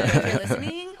 Yes. If you're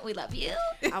listening, we love you.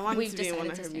 I wanted We've to be in one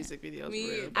of decided her to music videos. Me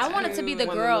real I bad. wanted to be the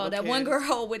One of the girl, little that one kids.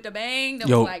 girl with the bang that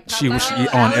Yo, was like, she was pop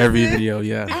out. on every Allison. video.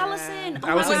 Yeah. Allison. Oh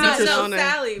my Allison Oh, God. Secret no, owner.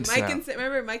 Sally. Mike Sal. and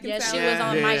remember Mike and Yeah, Sally? she was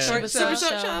on Yeah. Mike Super Super Super Short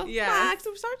Short Show. Show. Yeah. Mike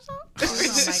Super Short Show. She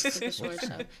was on Mike Super Short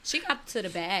Show. She got to the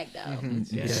bag though.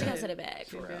 Yeah. She got to the bag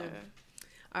for real. Yeah.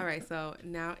 All right, so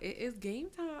now it is game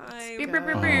time. Beep, Oh, beep,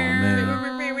 beep, beep.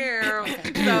 man.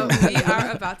 So we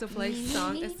are about to play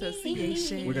Song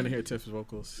Association. We're gonna hear Tiff's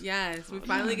vocals. Yes, we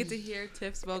finally get to hear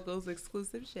Tiff's vocals,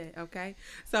 exclusive shit, okay?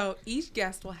 So each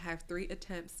guest will have 3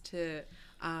 attempts to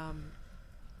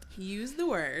use the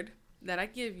word that I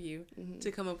give you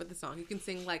to come up with the song. You can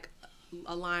sing like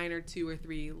a line or 2 or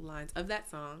 3 lines of that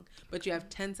song, but you have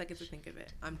 10 seconds to think of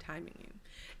it. I'm timing you.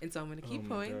 And so I'm going to keep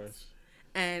Oh my points. gosh.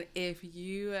 And if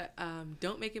you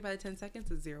don't make it by the 10 seconds,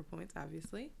 it's 0 points,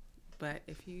 obviously. But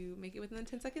if you make it within the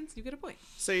 10 seconds, you get a point.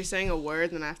 So you're saying a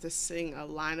word, and I have to sing a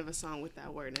line of a song with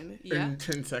that word in it. Yeah. In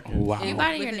 10 seconds. Wow. You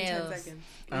biting your Within 10 nails. seconds.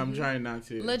 I'm trying not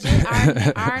to. Legit,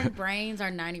 our brains are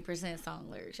 90% song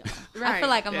lyrics, y'all. I Right. feel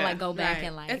like I'm gonna Yeah. like go back Right.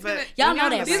 and like. It's But gonna- Y'all when know you're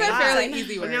on that, the These right? are spot, fairly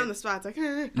easy When you're on the words. spot, it's like, All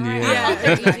right, Yeah.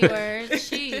 I'll take easy words.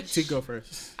 Sheesh. T, go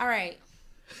first. All right.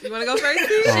 You want to go first,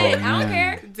 T? Oh, Shit, I don't man.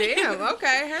 care. Damn,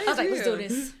 okay. I was like, let's do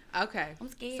this. Okay. I'm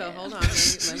scared. So hold on.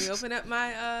 Let me open up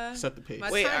my Set the pace. my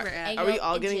Wait, timer app. are we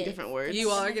all Legit. getting different words? You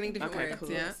all are getting different Okay, words,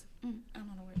 cool. yeah. I don't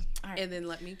know the words. All right. And then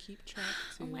let me keep track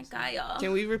too. Oh my god, y'all.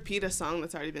 Can we repeat a song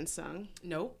that's already been sung?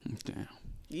 Nope. Damn.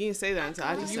 You didn't say that until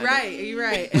I just You're said right. You're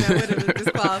right. And I would have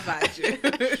disqualified you.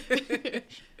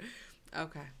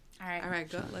 Okay. All right. All right.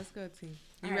 Go. Let's go, T. You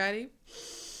All right. ready?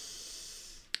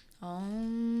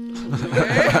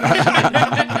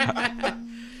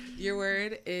 Your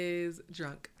word is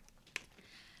drunk.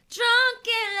 Drunk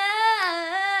in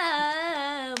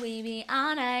love, we be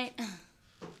all night.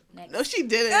 Next. No, she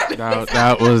didn't.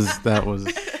 That was.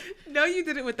 No, you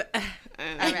did it with the. And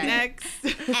All right. next.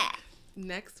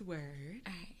 Next word.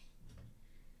 All right.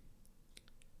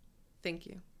 Thank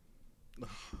you.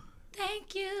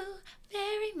 Thank you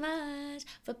very much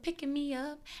for picking me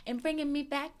up and bringing me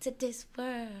back to this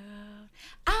world.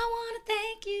 I want to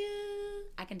thank you.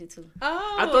 I can do 2.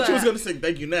 Oh, I thought you was gonna sing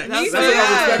 "Thank You" next. Me That's too. what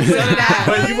I was So expecting. did I.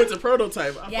 But you went to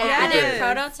prototype. Yeah, fuck I with did that.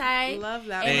 prototype. Love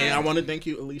that And And I one. want to thank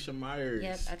you, Alicia Myers.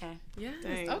 Yep. Okay. Yes.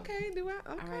 Dang. Okay. Do I?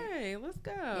 Okay. Let's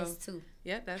go. It's 2.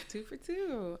 Yep. That's 2 for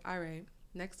 2. All right.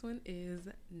 Next one is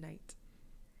night.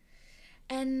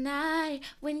 At night,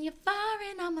 when you're far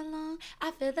and I'm alone,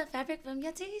 I feel the fabric from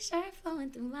your t-shirt flowing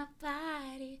through my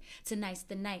body. Tonight's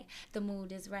the night, the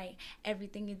mood is right.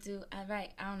 Everything you do, I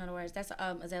write. I don't know the words. That's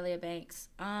Azalea Banks.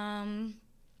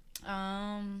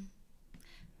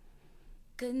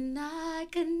 Good night,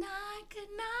 good night, good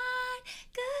night,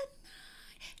 good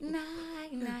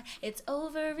night, night. It's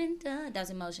over and done. That was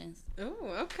Emotions. Oh,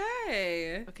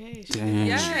 okay. Okay. Damn.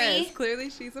 Yes, Tree. clearly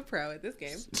she's a pro at this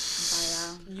game.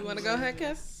 Sorry, y'all. You want to go ahead,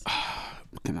 Kev?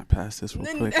 Can I pass this real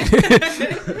quick? Nah, we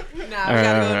gotta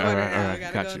go in order now. We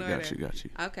gotta Got go you, in order. got you.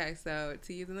 Okay, so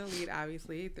T's in the lead,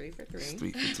 obviously, 3 for 3.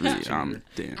 3 for 3.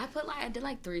 Damn. I did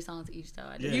like 3 songs each though.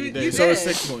 I Yeah, did. you You did. So it's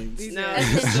did. 6 points. No,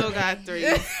 you still got 3.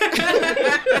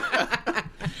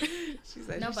 She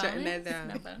said No she's shutting bonus? that down.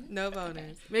 No bonus? No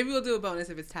bonus. Maybe we'll do a bonus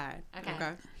if it's tied.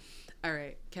 Okay. All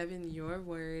right, Kevin, your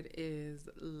word is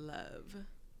love.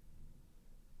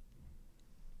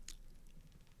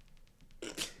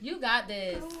 You got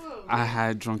this. I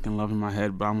had Drunken Love in my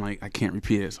head, but I'm like, I can't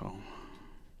repeat it, so.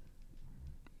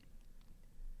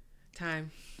 Time.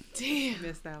 Damn.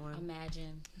 Missed that one.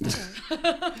 Imagine. It's all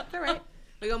right.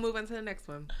 We're going to move on to the next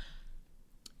one.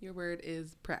 Your word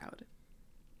is proud.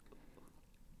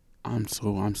 I'm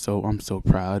so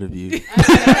proud of you. Hey,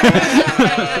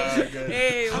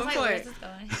 I was one like, point. where's this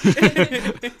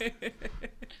going?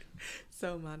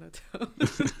 So monotone.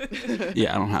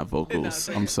 Yeah, I don't have vocals.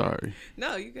 No, I'm sorry.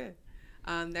 No, you good.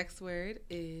 Next word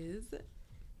is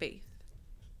faith.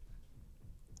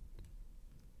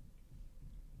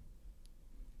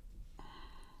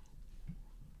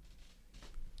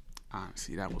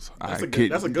 Honestly, that was. That's a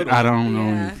good I one. don't know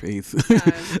Yeah. any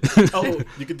faith. Oh,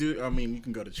 you could do. I mean, you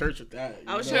can go to church with that.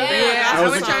 I was you know? trying to Yeah, bring a I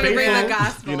was gospel trying to song. bring the Faithful,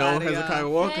 gospel You know, out of Hezekiah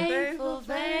y'all. Walker. Faithful,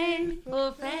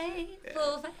 faithful,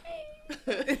 faithful, faith.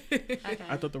 Okay.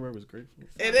 I thought the word was grateful.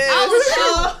 It is. I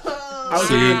was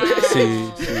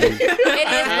See.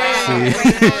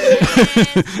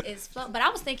 It's flow. But I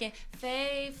was thinking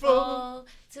faithful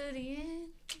to the end.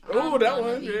 Oh, that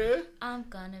one, yeah. I'm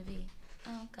gonna be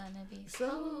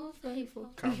so faithful.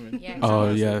 Common. Yeah.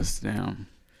 Oh yes, damn.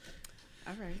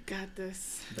 All right. Got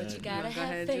this. But you Go gotta have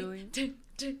ahead, faith.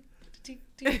 Julie.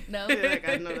 No. I feel like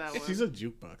I know that one. She's a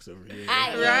jukebox over here. I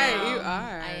am. Right, you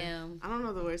are. I am. I don't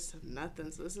know the words to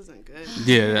nothing, so this isn't good.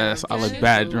 Yeah, that's. I look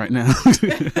bad right now.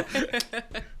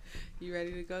 You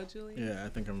ready to go, Julie? Yeah, I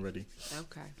think I'm ready.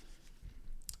 Okay.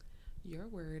 Your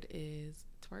word is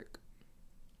twerk.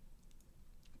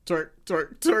 Twerk,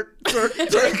 twerk, twerk, twerk,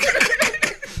 twerk.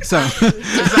 So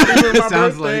Even my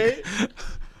sounds birthday.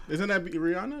 Isn't that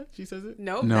Rihanna? She says it.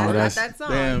 Nope, No, that's that's- not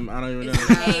that song. Damn, I don't even know. It's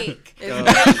fake.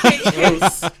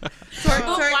 Close. Twerk, But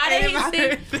twerk, why did ain't he my sing?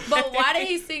 birthday. But why did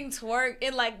he sing twerk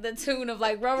in like the tune of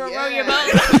like row row row your Yeah. boat?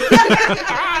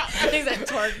 He's like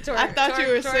twerk twerk. I thought you twerk,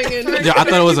 were twerk, singing. twerk. yeah, I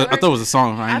thought it was a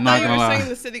song. I I'm thought not you gonna were lie. singing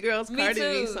the City Girls Me Cardi B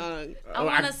too. song. I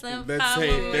want a slim Let's power.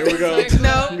 say, there we go.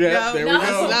 No, Yeah, no, there no. we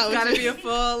go. No. It's gotta be a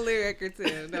full lyric or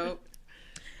two. Nope.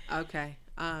 Okay.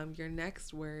 Your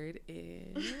next word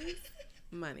is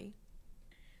money.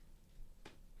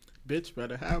 Bitch,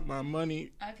 better have my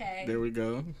money. Okay. There we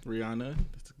go. Rihanna.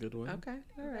 That's a good one. Okay.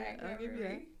 All right. I'll give you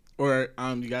that. Or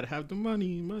you gotta have the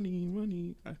money.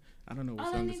 I don't know what All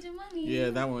I song need is. your money. Yeah,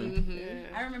 that one. Mm-hmm.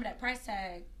 Yeah. I remember that price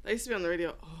tag. They used to be on the radio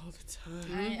all the time.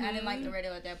 I didn't like the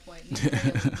radio at that point. The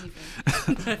radio was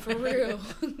beefing. For real.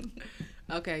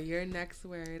 Okay. Your next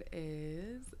word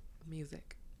is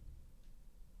music.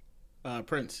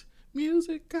 Prince.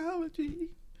 Musicology.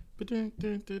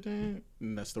 Ba-dun-dun-dun-dun.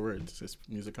 And that's the words. It's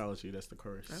musicology. That's the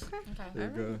chorus. Okay. Okay. There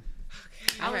you go.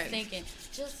 I was Alright. thinking,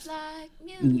 just like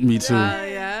music. Me too.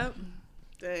 Yeah.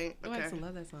 Dang. Oh, I used Okay. to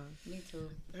love that song. Me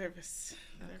too. Nervous.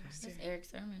 Nervous That's too. Eric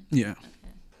Sermon. Yeah.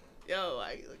 Okay. Yo,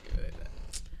 I look good at that.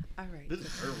 All right. This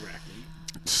is nerve-wracking.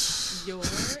 Your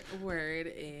word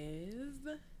is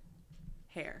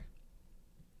hair.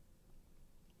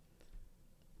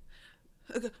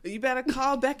 You better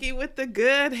call Becky with the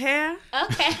good hair.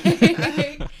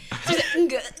 Okay.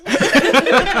 Good.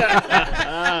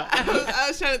 I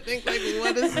was trying to think, like,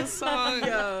 what is this song?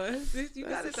 Yo, you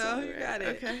got it That's the though. song, You right? got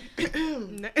it.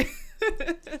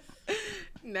 Okay.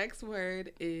 Next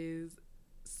word is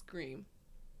scream.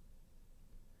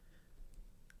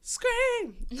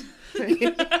 Scream.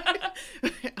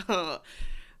 Oh.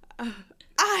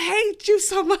 I hate you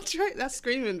so much, right? That's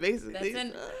screaming, basically.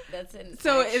 That's an.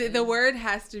 So action. the word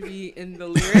has to be in the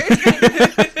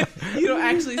lyric. You don't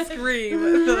actually scream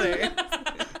the lyrics.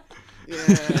 Yeah.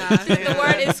 The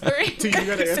word is scream. T, you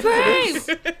gotta answer this.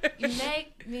 Scream. You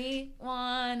make me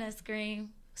wanna scream.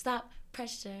 Stop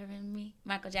pressuring me.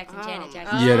 Michael Jackson, Janet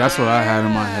Jackson. Yeah, that's what I had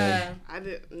in my head. I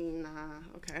did. Nah.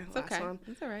 Okay. It's Last okay. one.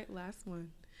 It's all right. Last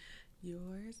one.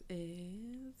 Yours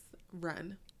is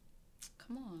Run.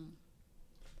 Come on.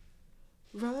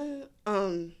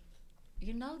 Run.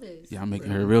 You know this. Y'all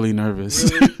making her really nervous.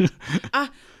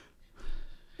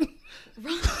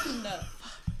 Run.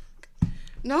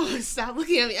 No, stop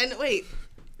looking at me. And wait.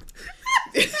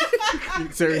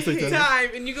 Seriously, Taylor? Time,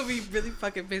 and you're gonna be really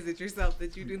fucking pissed at yourself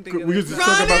that you didn't think of We this. was just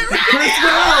talking about Chris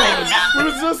Brown. We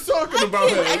was just talking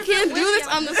about I him. can't do this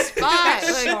on the spot.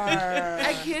 Like,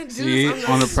 I can't do See, this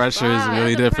on the pressure is spot.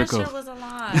 really The difficult. pressure was a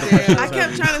lot. I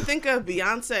kept trying to think of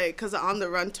Beyonce because on the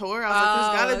Run tour, I was like,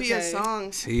 there's gotta be a okay.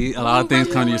 song. See, a lot of things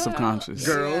come to your subconscious.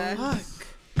 Girl. Yeah. Fuck.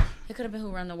 It could have been Who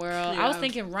Run the World. Yeah. I was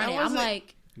thinking Run It. I'm wasn't-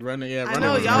 like, Run it, yeah. I Run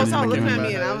know it was y'all was really all looking beginning at of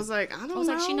me, my and I head. was like, I don't I was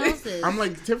know. like, she knows this. I'm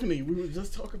like, Tiffany, we were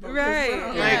just talking about Right, Chris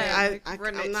Brown. yeah.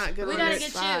 I'm not good we on gotta this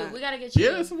get spot. you. We gotta get you.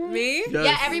 Yeah, that's one. Me? Yes.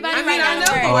 Yeah, everybody I mean, write I down know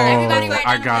the word. the word. Everybody So write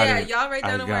I down got the Yeah, word. y'all write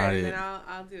down I the got word, it. and then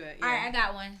I'll do it. Yeah. All right, I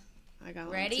got one. I got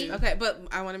one, Ready? too. Okay, but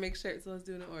I want to make sure, so let's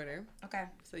do it in order. Okay.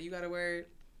 So you got a word.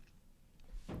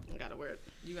 I got a word.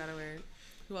 You got a word.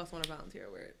 Who else want to volunteer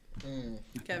a word? Mm.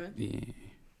 Kevin? Yeah.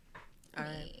 All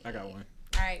right. I got one.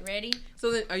 All right, ready? So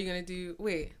then, are you going to do,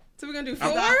 wait. So we're going to do 4?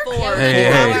 I got 4. Hey,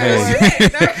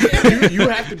 You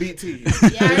have to beat T. Yeah,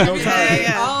 There's no you time.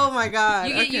 Yeah. Oh my God.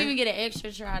 You, get, okay. you even get an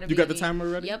extra try to You beat got the me. timer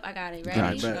ready? Yep, I got it. Got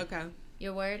Ready? it. Bet. Okay.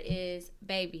 Your word is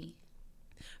baby.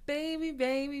 Baby,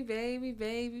 baby, baby,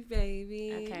 baby,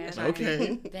 baby. Okay. That's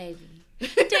Okay. Baby.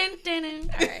 Dun, dun, dun.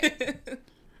 All right.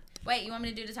 Wait, you want me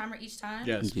to do the timer each time?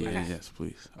 Yes. Yeah, Okay. yes,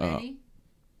 please. Ready?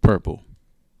 Purple.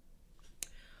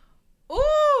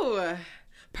 Ooh.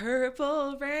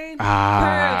 Purple rain.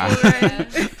 Ah.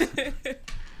 Purple rain.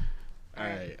 All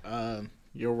right.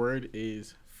 Your word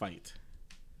is fight.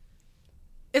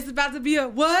 It's about to be a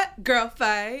what? Girl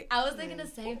fight. I was thinking the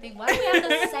same thing. Why do we have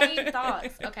the same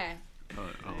thoughts? Okay.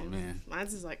 Oh man.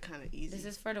 Mine's is like kind of easy. This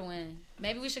is for the win.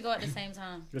 Maybe we should go at the same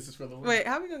time. This is for the win. Wait,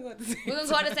 how are we going to go at the same We're going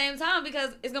to go at the same time because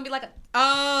it's going to be like a...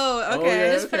 Oh, okay. Oh,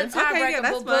 yeah. This for the Okay. tiebreaker. Okay, yeah,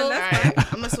 that's boo-boo. fun. All That's right.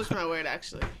 I'm gonna switch my word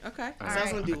actually. Okay. So I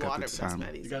was gonna do I got water, the but that's time.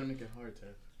 not You easy. gotta make it hard, Tiff.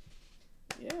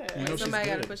 Yeah. You know she's Somebody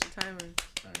got to good. push the timer.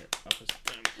 All right. I'll push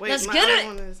the timer. Wait, Let's my get other it.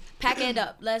 one is. Pack it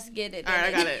up. Let's get it. All right,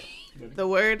 I got it. The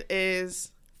word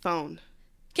is phone.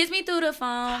 Kiss me through the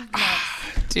phone.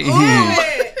 Next. Damn. Yeah.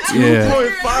 Yeah.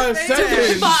 2.5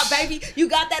 seconds. Fuck, baby. You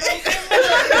got that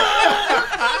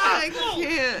I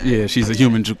can't. Yeah, she's a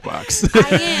human jukebox.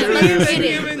 I am. Let's get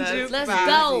Human it. juke Let's box.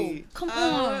 go. Come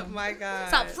Oh on. my God.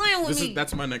 Stop playing with me.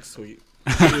 That's my next tweet.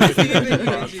 Human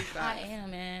juke box. I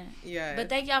am, man. Yeah. But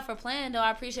thank y'all for playing, though.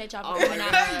 I appreciate y'all for Oh coming my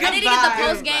out. God. I didn't get the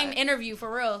Goodbye. post game interview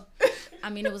for real. I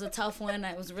mean, it was a tough one.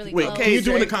 It was really Wait, close. can you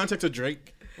do it in the Drake. context of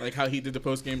Drake? Like how he did the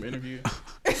post game interview?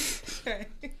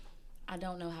 I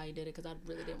don't know how you did it because I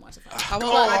really didn't watch the I fight.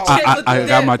 want my chick with I the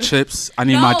got dip. my chips. I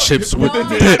need my chips with the no,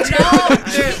 dip. No,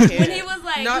 when he was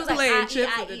like, Not he was like, playing I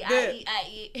chips eat, with the I dip. eat, I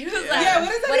eat. He was like, Yeah, what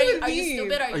does that are you, even are you mean?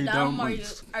 stupid? Are you dumb? dumb?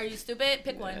 Are you stupid?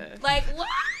 Pick one. Yeah. Like what?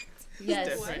 Yes.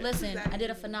 different. Listen, I did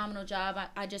a phenomenal job.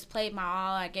 I just played my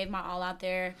all. I gave my all out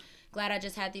there. Glad I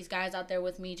just had these guys out there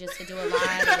with me just to do it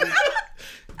live. And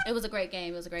it was a great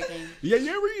game. It was a great game. Yeah,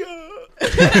 we go.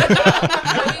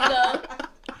 There we go.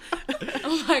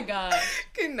 Oh my god,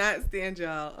 Could not stand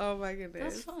y'all. Oh my that's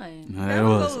goodness. fun. No, That it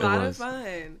was was. a It lot of was.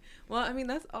 fun. Well, I mean,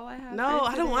 that's all I have. No, for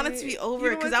I don't want it to today. be over You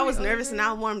don't because want I it was to be nervous over? and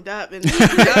now I'm warmed up and it's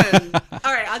done.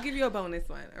 All right, I'll give you a bonus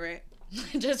one. All right.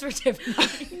 Just for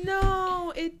Tiffany.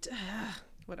 No, it.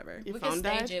 Whatever. Your We can phone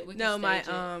stage died? it. We can No, my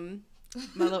stage it.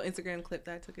 my little Instagram clip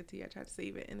that I took it to. I tried to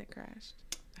save it and it crashed.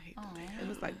 Aw. It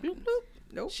was like bloop bloop.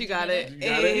 Nope. She got it. You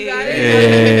got it? You got it?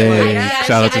 Hey, Yeah,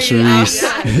 shout out to Sharice.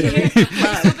 Are you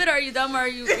stupid or are you dumb or are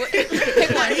you... Pick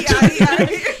one.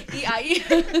 E-I-E.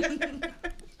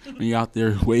 When you're out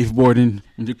there waveboarding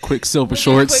in your Quicksilver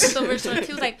shorts. Quicksilver shorts.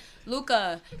 He was like,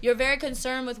 Luca, you're very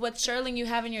concerned with what shirling you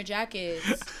have in your jackets.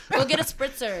 Go get a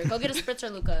spritzer. Go get a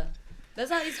spritzer, Luca. That's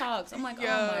how he talks. I'm like, Yo,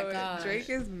 oh my god. Drake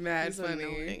is mad He's funny.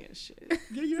 annoying as shit.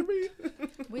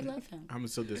 We love him. I'm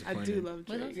so I disappointed. do love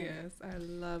We love Drake. him. Yes, I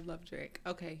love Drake.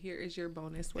 Okay, here is your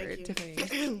bonus Thank word, you.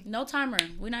 Tiffany. No timer.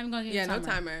 We're not even going to give Yeah, you no a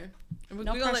timer. timer. We're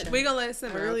No gonna pressure. we gonna let it I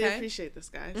simmer. really Okay. appreciate this,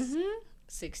 guys.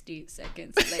 60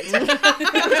 seconds later.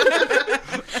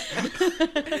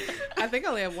 I think I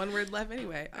only have one word left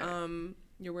anyway.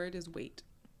 Your word is wait.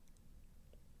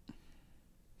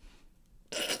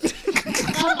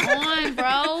 Come on,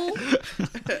 bro. Got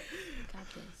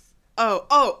this.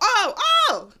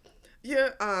 Oh. Yeah.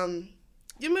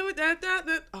 You remember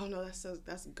that? Oh no, that's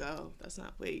Go. That's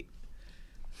not Wait.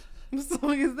 What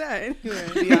song is that anyway?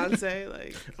 Beyonce,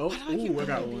 like. I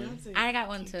got one. Beyonce, I got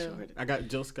one too. Jordan. I got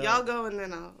Jill Scott. Y'all go and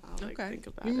then I'll like, Okay. think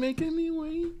about You it. making me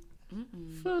wait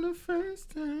for the first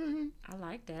time. I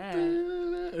like that.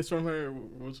 It's from her.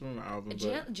 What's from the album?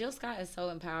 Jill Scott is so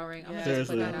empowering. I'm Yeah. gonna just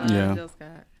put that Seriously. out. Yeah. Jill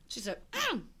Scott. She said,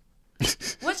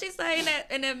 what she say in that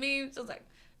meme? She was like,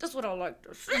 that's what I like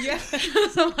to see. Yeah.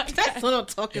 Something like that. That's what I'm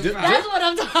talking Jill- about. That's what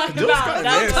I'm talking Jill about. Scott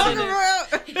That's dancing. what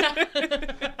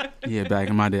it is. Yeah, back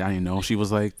in my day, I didn't know she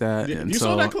was like that. Yeah, and you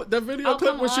so saw that video Oh,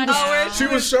 clip come where she on was now. she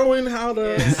was showing how to.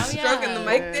 Oh, yeah. Stroking the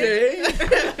mic Okay.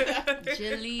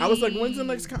 Jilly. I was like, when's the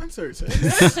next concert?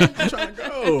 sis? I'm trying to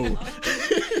go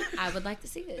I would like to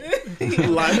see it.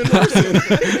 live in person.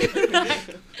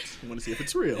 I want to see if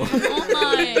it's real. Come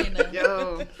on.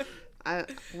 Yo,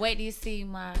 Wait, do you see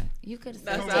my? You could have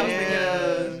That's said what I was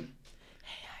that.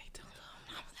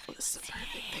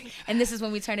 thinking. And this is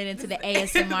when we turn it into the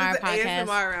ASMR The podcast.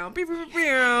 ASMR round. Beep, beep, beep, beep.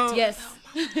 Yes.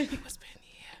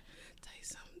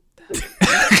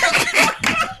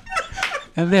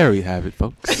 And there we have it,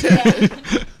 folks.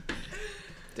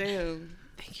 damn.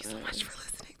 Thank you so much for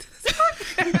listening to this.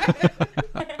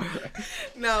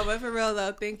 No, but for real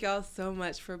though, thank y'all so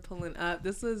much for pulling up.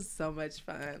 This was so much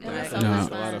fun. It was Like, so No, much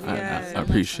a lot of fun. fun. Yeah. I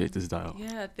appreciate this dialogue.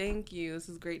 yeah, thank you. This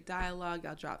is great dialogue.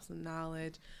 Y'all dropped some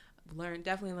knowledge.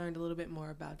 Definitely learned a little bit more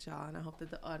about y'all, and I hope that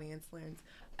the audience learns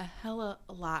a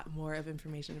lot more of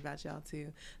information about y'all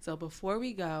too. So before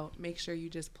we go, make sure you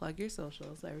just plug your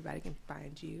socials so everybody can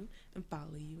find you and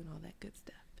follow you and all that good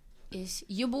stuff. It's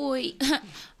your boy,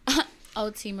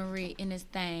 OT Marie in this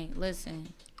thing.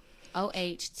 Listen,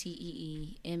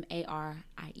 OHTEEMARIE.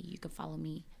 You can follow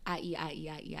me. IE.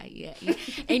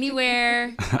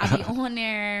 Anywhere. I'll be on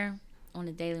there on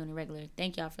the daily, on the regular.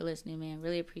 Thank y'all for listening, man.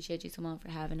 Really appreciate you, Simone, for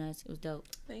having us. It was dope.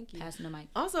 Thank you. Passing the mic.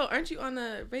 Also, aren't you on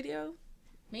the radio?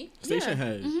 Me? Station Yeah.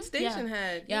 head. Station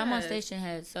Head. Yeah, I'm on yes. Station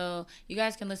Head. So you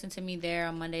guys can listen to me there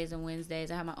on Mondays and Wednesdays.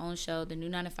 I have my own show, The New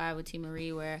 9 to 5 with T.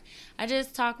 Marie, where I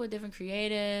just talk with different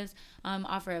creatives,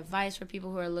 offer advice for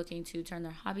people who are looking to turn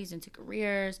their hobbies into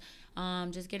careers,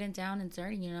 just getting down and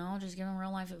dirty, just giving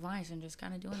real life advice and just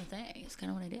kind of doing the thing. It's kind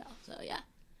of what I do. So yeah,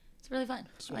 it's really fun.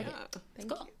 I like it. It's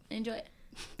cool. Enjoy it.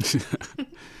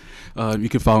 You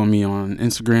can follow me on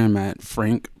Instagram at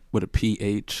Frank with a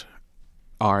PH.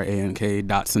 RANK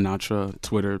Sinatra,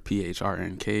 Twitter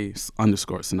PHRNK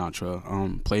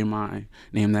 _Sinatra. Play my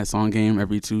Name That Song game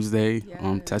every Tuesday.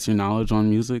 Yes. Test your knowledge on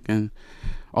music and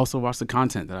also watch the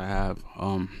content that I have.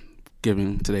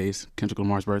 Giving today's Kendrick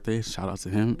Lamar's birthday, shout out to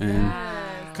him. And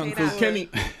Yes. Kung Hey, Fu that Kenny.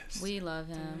 We love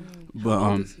him.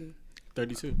 but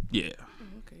 32. yeah,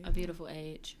 Okay. A beautiful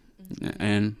age.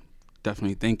 and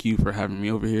definitely thank you for having me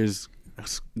over here.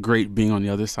 It's great being on the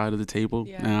other side of the table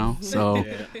Yeah. now. So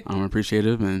Yeah. I'm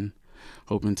appreciative and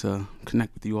hoping to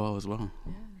connect with you all as well.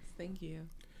 Yes, thank you.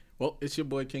 Well, it's your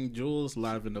boy King Jules,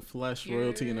 live in the flesh,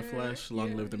 royalty in the flesh.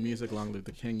 Long live the music, long live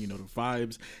the king. You know the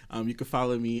vibes. You can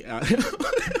follow me on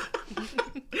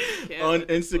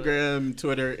Instagram,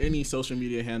 Twitter, any social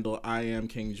media handle. I am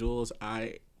King Jules. How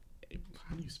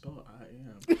do you spell I am?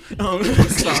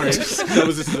 Sorry, that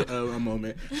was just a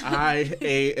moment.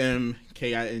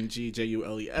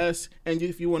 IAMKINGJULES. And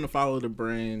if you want to follow the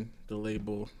brand, the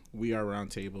label, we are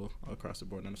Roundtable across the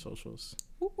board on the socials.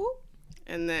 Whoop, whoop.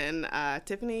 And then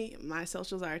Tiffany, my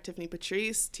socials are Tiffany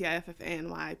Patrice,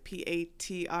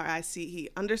 TIFFANYPATRICE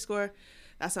 _.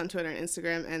 That's on Twitter and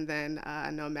Instagram. And then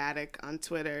Nomadic on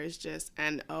Twitter is just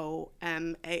NOMAADIC.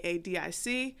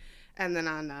 And then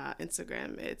on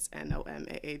Instagram, it's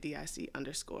NOMAADIC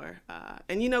 _.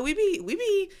 And we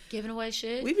be Giving away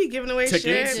shit. giving away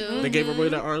Tickets. shit. They gave away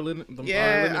the Arlen.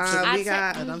 Yeah, we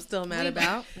got. That I'm still mad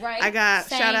about. Right. I got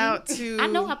Same. shout out to. I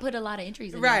know I put a lot of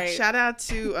entries in Right. Shout out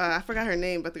to I forgot her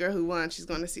name, but the girl who won. She's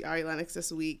going to see Ari Lennox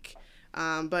this week.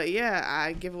 But yeah,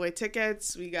 I give away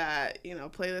tickets. We got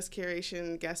playlist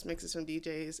curation, guest mixes from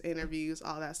DJs, interviews,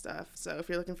 all that stuff. So if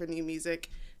you're looking for new music,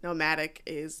 Nomadic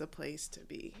is the place to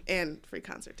be, and free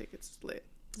concert tickets is lit.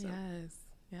 So.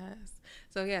 Yes.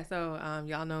 So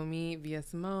y'all know me via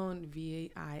Simone,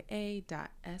 VIA.SIMONE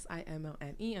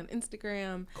on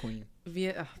Instagram. Queen.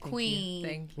 Queen.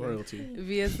 Thank you. Royalty.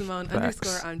 Via Simone Facts.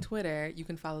 _ on Twitter. You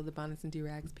can follow the Bonnets and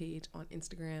Durags page on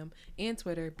Instagram and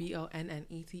Twitter,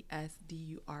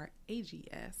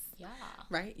 BONNETSDURAGS. Yeah.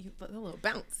 Right? A little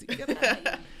bounce. You get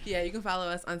that? Yeah, you can follow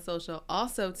us on social.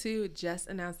 Also, too, just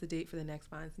announced the date for the next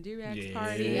Bonnets and Durags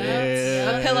party.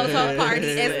 Yeah. A pillow talk party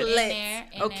Yeah. is In lit. there,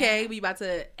 in Okay, there. we about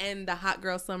to end the Hot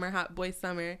Girl Summer, Hot Boy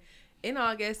Summer in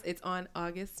August. It's on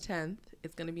August 10th.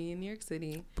 It's going to be in New York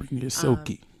City. Bring your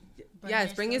silky.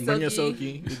 Yes, bring your Bring your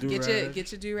silky. silky. Your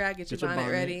Get your do-rag. Get your bonnet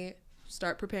ready.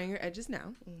 Start preparing your edges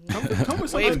now. Come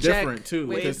with something Wave different check. too.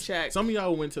 Wave Because check. some of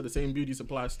y'all went to the same beauty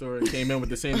supply store and came in with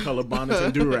the same color bonnets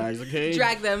and do-rags, okay?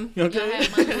 Drag them. Y'all Okay?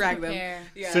 had months to Drag them. prepare.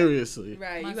 Yeah. Seriously.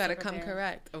 Right, you Months got to to come prepare.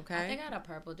 correct, I okay? think I got a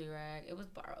purple do-rag. It was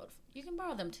borrowed. You can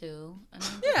borrow them too. I mean,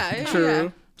 Yeah, True. yeah.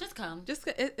 just come. Just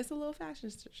it's a little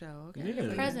fashion show, okay? Yeah.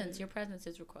 Your presence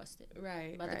is requested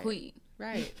Right, by right. the queen.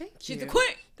 Right. Thank you. She's the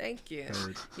queen. Thank you.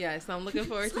 Heard. Yeah, so I'm looking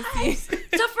forward to seeing.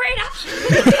 Safrina.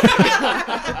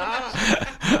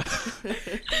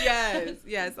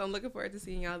 Yes. I'm looking forward to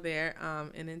seeing y'all there.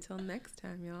 And until next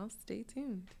time, y'all, stay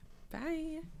tuned.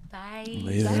 Bye. Bye.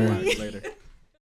 Later. All right, later.